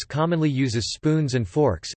class commonly uses spoons and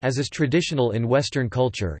forks, as is traditional in Western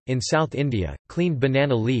culture. In South India, cleaned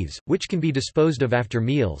banana leaves, which can be disposed of after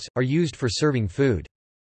meals, are used for serving food.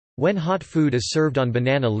 When hot food is served on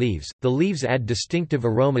banana leaves, the leaves add distinctive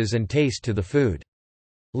aromas and taste to the food.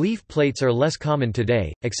 Leaf plates are less common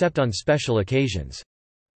today, except on special occasions.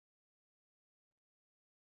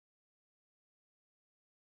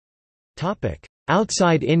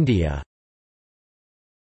 Outside India.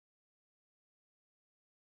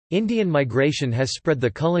 Indian migration has spread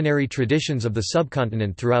the culinary traditions of the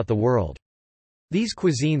subcontinent throughout the world. These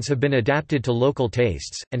cuisines have been adapted to local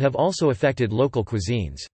tastes, and have also affected local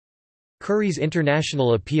cuisines. Curry's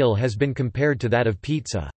international appeal has been compared to that of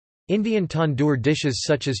pizza. Indian tandoor dishes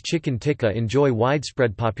such as chicken tikka enjoy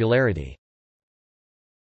widespread popularity.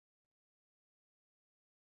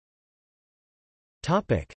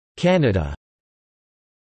 Canada.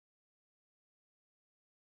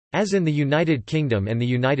 As in the United Kingdom and the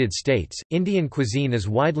United States, Indian cuisine is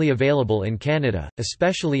widely available in Canada,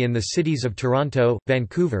 especially in the cities of Toronto,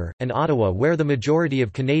 Vancouver, and Ottawa where the majority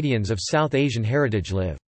of Canadians of South Asian heritage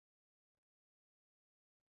live.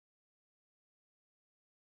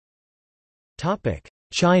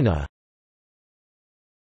 China.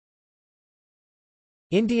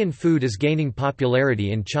 Indian food is gaining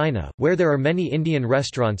popularity in China, where there are many Indian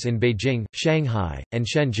restaurants in Beijing, Shanghai, and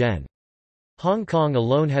Shenzhen. Hong Kong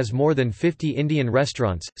alone has more than 50 Indian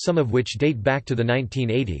restaurants, some of which date back to the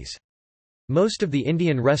 1980s. Most of the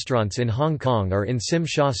Indian restaurants in Hong Kong are in Tsim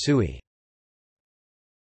Sha Tsui.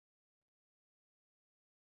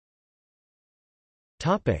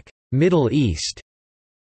 Middle East.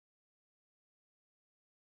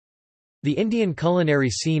 The Indian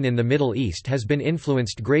culinary scene in the Middle East has been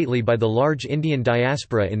influenced greatly by the large Indian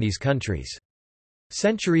diaspora in these countries.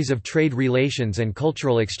 Centuries of trade relations and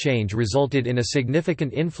cultural exchange resulted in a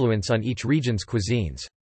significant influence on each region's cuisines.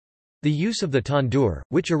 The use of the tandoor,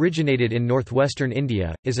 which originated in northwestern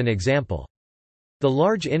India, is an example. The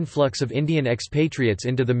large influx of Indian expatriates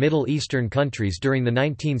into the Middle Eastern countries during the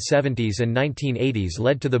 1970s and 1980s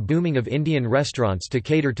led to the booming of Indian restaurants to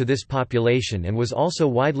cater to this population and was also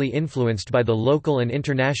widely influenced by the local and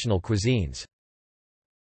international cuisines.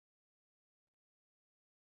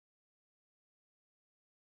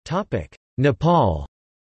 Nepal.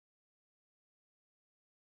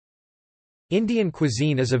 Indian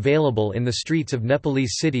cuisine is available in the streets of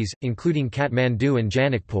Nepalese cities, including Kathmandu and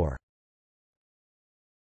Janakpur.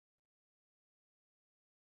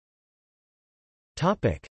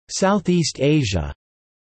 Southeast Asia.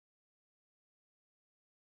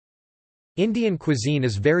 Indian cuisine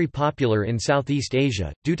is very popular in Southeast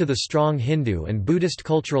Asia, due to the strong Hindu and Buddhist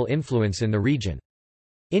cultural influence in the region.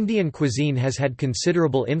 Indian cuisine has had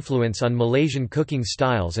considerable influence on Malaysian cooking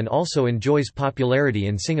styles and also enjoys popularity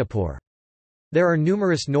in Singapore. There are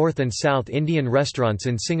numerous North and South Indian restaurants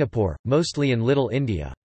in Singapore, mostly in Little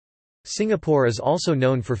India. Singapore is also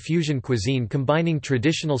known for fusion cuisine combining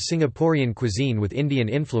traditional Singaporean cuisine with Indian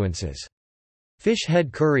influences. Fish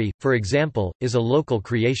head curry, for example, is a local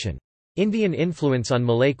creation. Indian influence on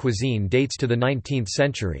Malay cuisine dates to the 19th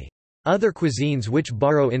century. Other cuisines which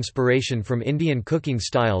borrow inspiration from Indian cooking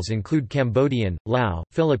styles include Cambodian, Lao,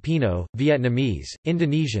 Filipino, Vietnamese,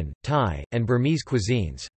 Indonesian, Thai, and Burmese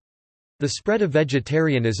cuisines. The spread of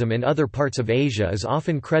vegetarianism in other parts of Asia is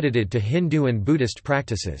often credited to Hindu and Buddhist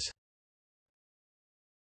practices.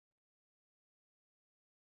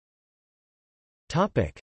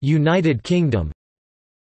 United Kingdom.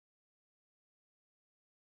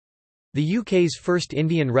 The UK's first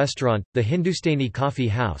Indian restaurant, the Hindustani Coffee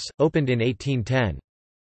House, opened in 1810.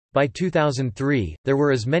 By 2003, there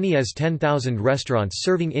were as many as 10,000 restaurants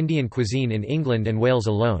serving Indian cuisine in England and Wales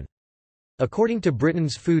alone. According to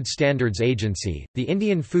Britain's Food Standards Agency, the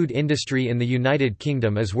Indian food industry in the United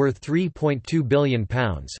Kingdom is worth £3.2 billion,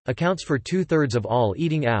 accounts for two-thirds of all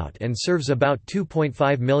eating out and serves about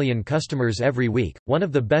 2.5 million customers every week. One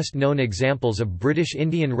of the best-known examples of British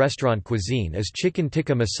Indian restaurant cuisine is chicken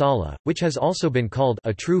tikka masala, which has also been called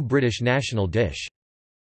a true British national dish.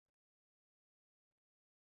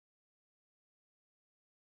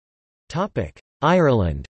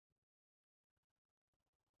 Ireland.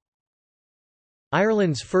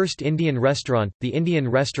 Ireland's first Indian restaurant, the Indian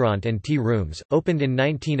Restaurant and Tea Rooms, opened in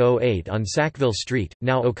 1908 on Sackville Street,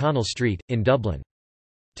 now O'Connell Street, in Dublin.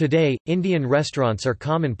 Today, Indian restaurants are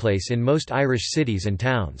commonplace in most Irish cities and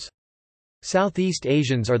towns. Southeast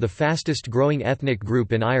Asians are the fastest-growing ethnic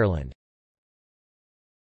group in Ireland.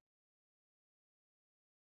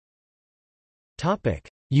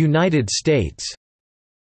 United States.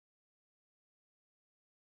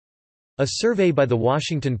 A survey by The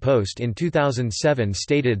Washington Post in 2007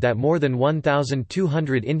 stated that more than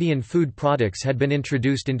 1,200 Indian food products had been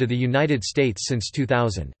introduced into the United States since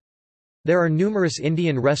 2000. There are numerous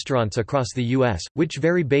Indian restaurants across the U.S., which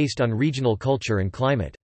vary based on regional culture and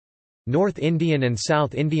climate. North Indian and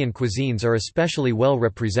South Indian cuisines are especially well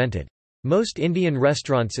represented. Most Indian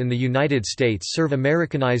restaurants in the United States serve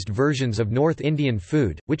Americanized versions of North Indian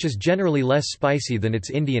food, which is generally less spicy than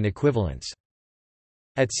its Indian equivalents.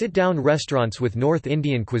 At sit-down restaurants with North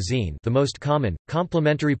Indian cuisine, the most common,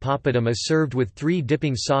 complimentary papadum is served with 3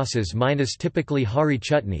 dipping sauces minus typically hari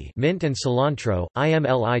chutney, mint and cilantro,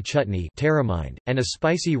 imli chutney, tamarind, and a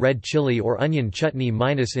spicy red chili or onion chutney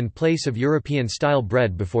minus in place of European-style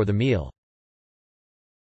bread before the meal.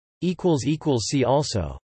 See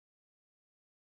also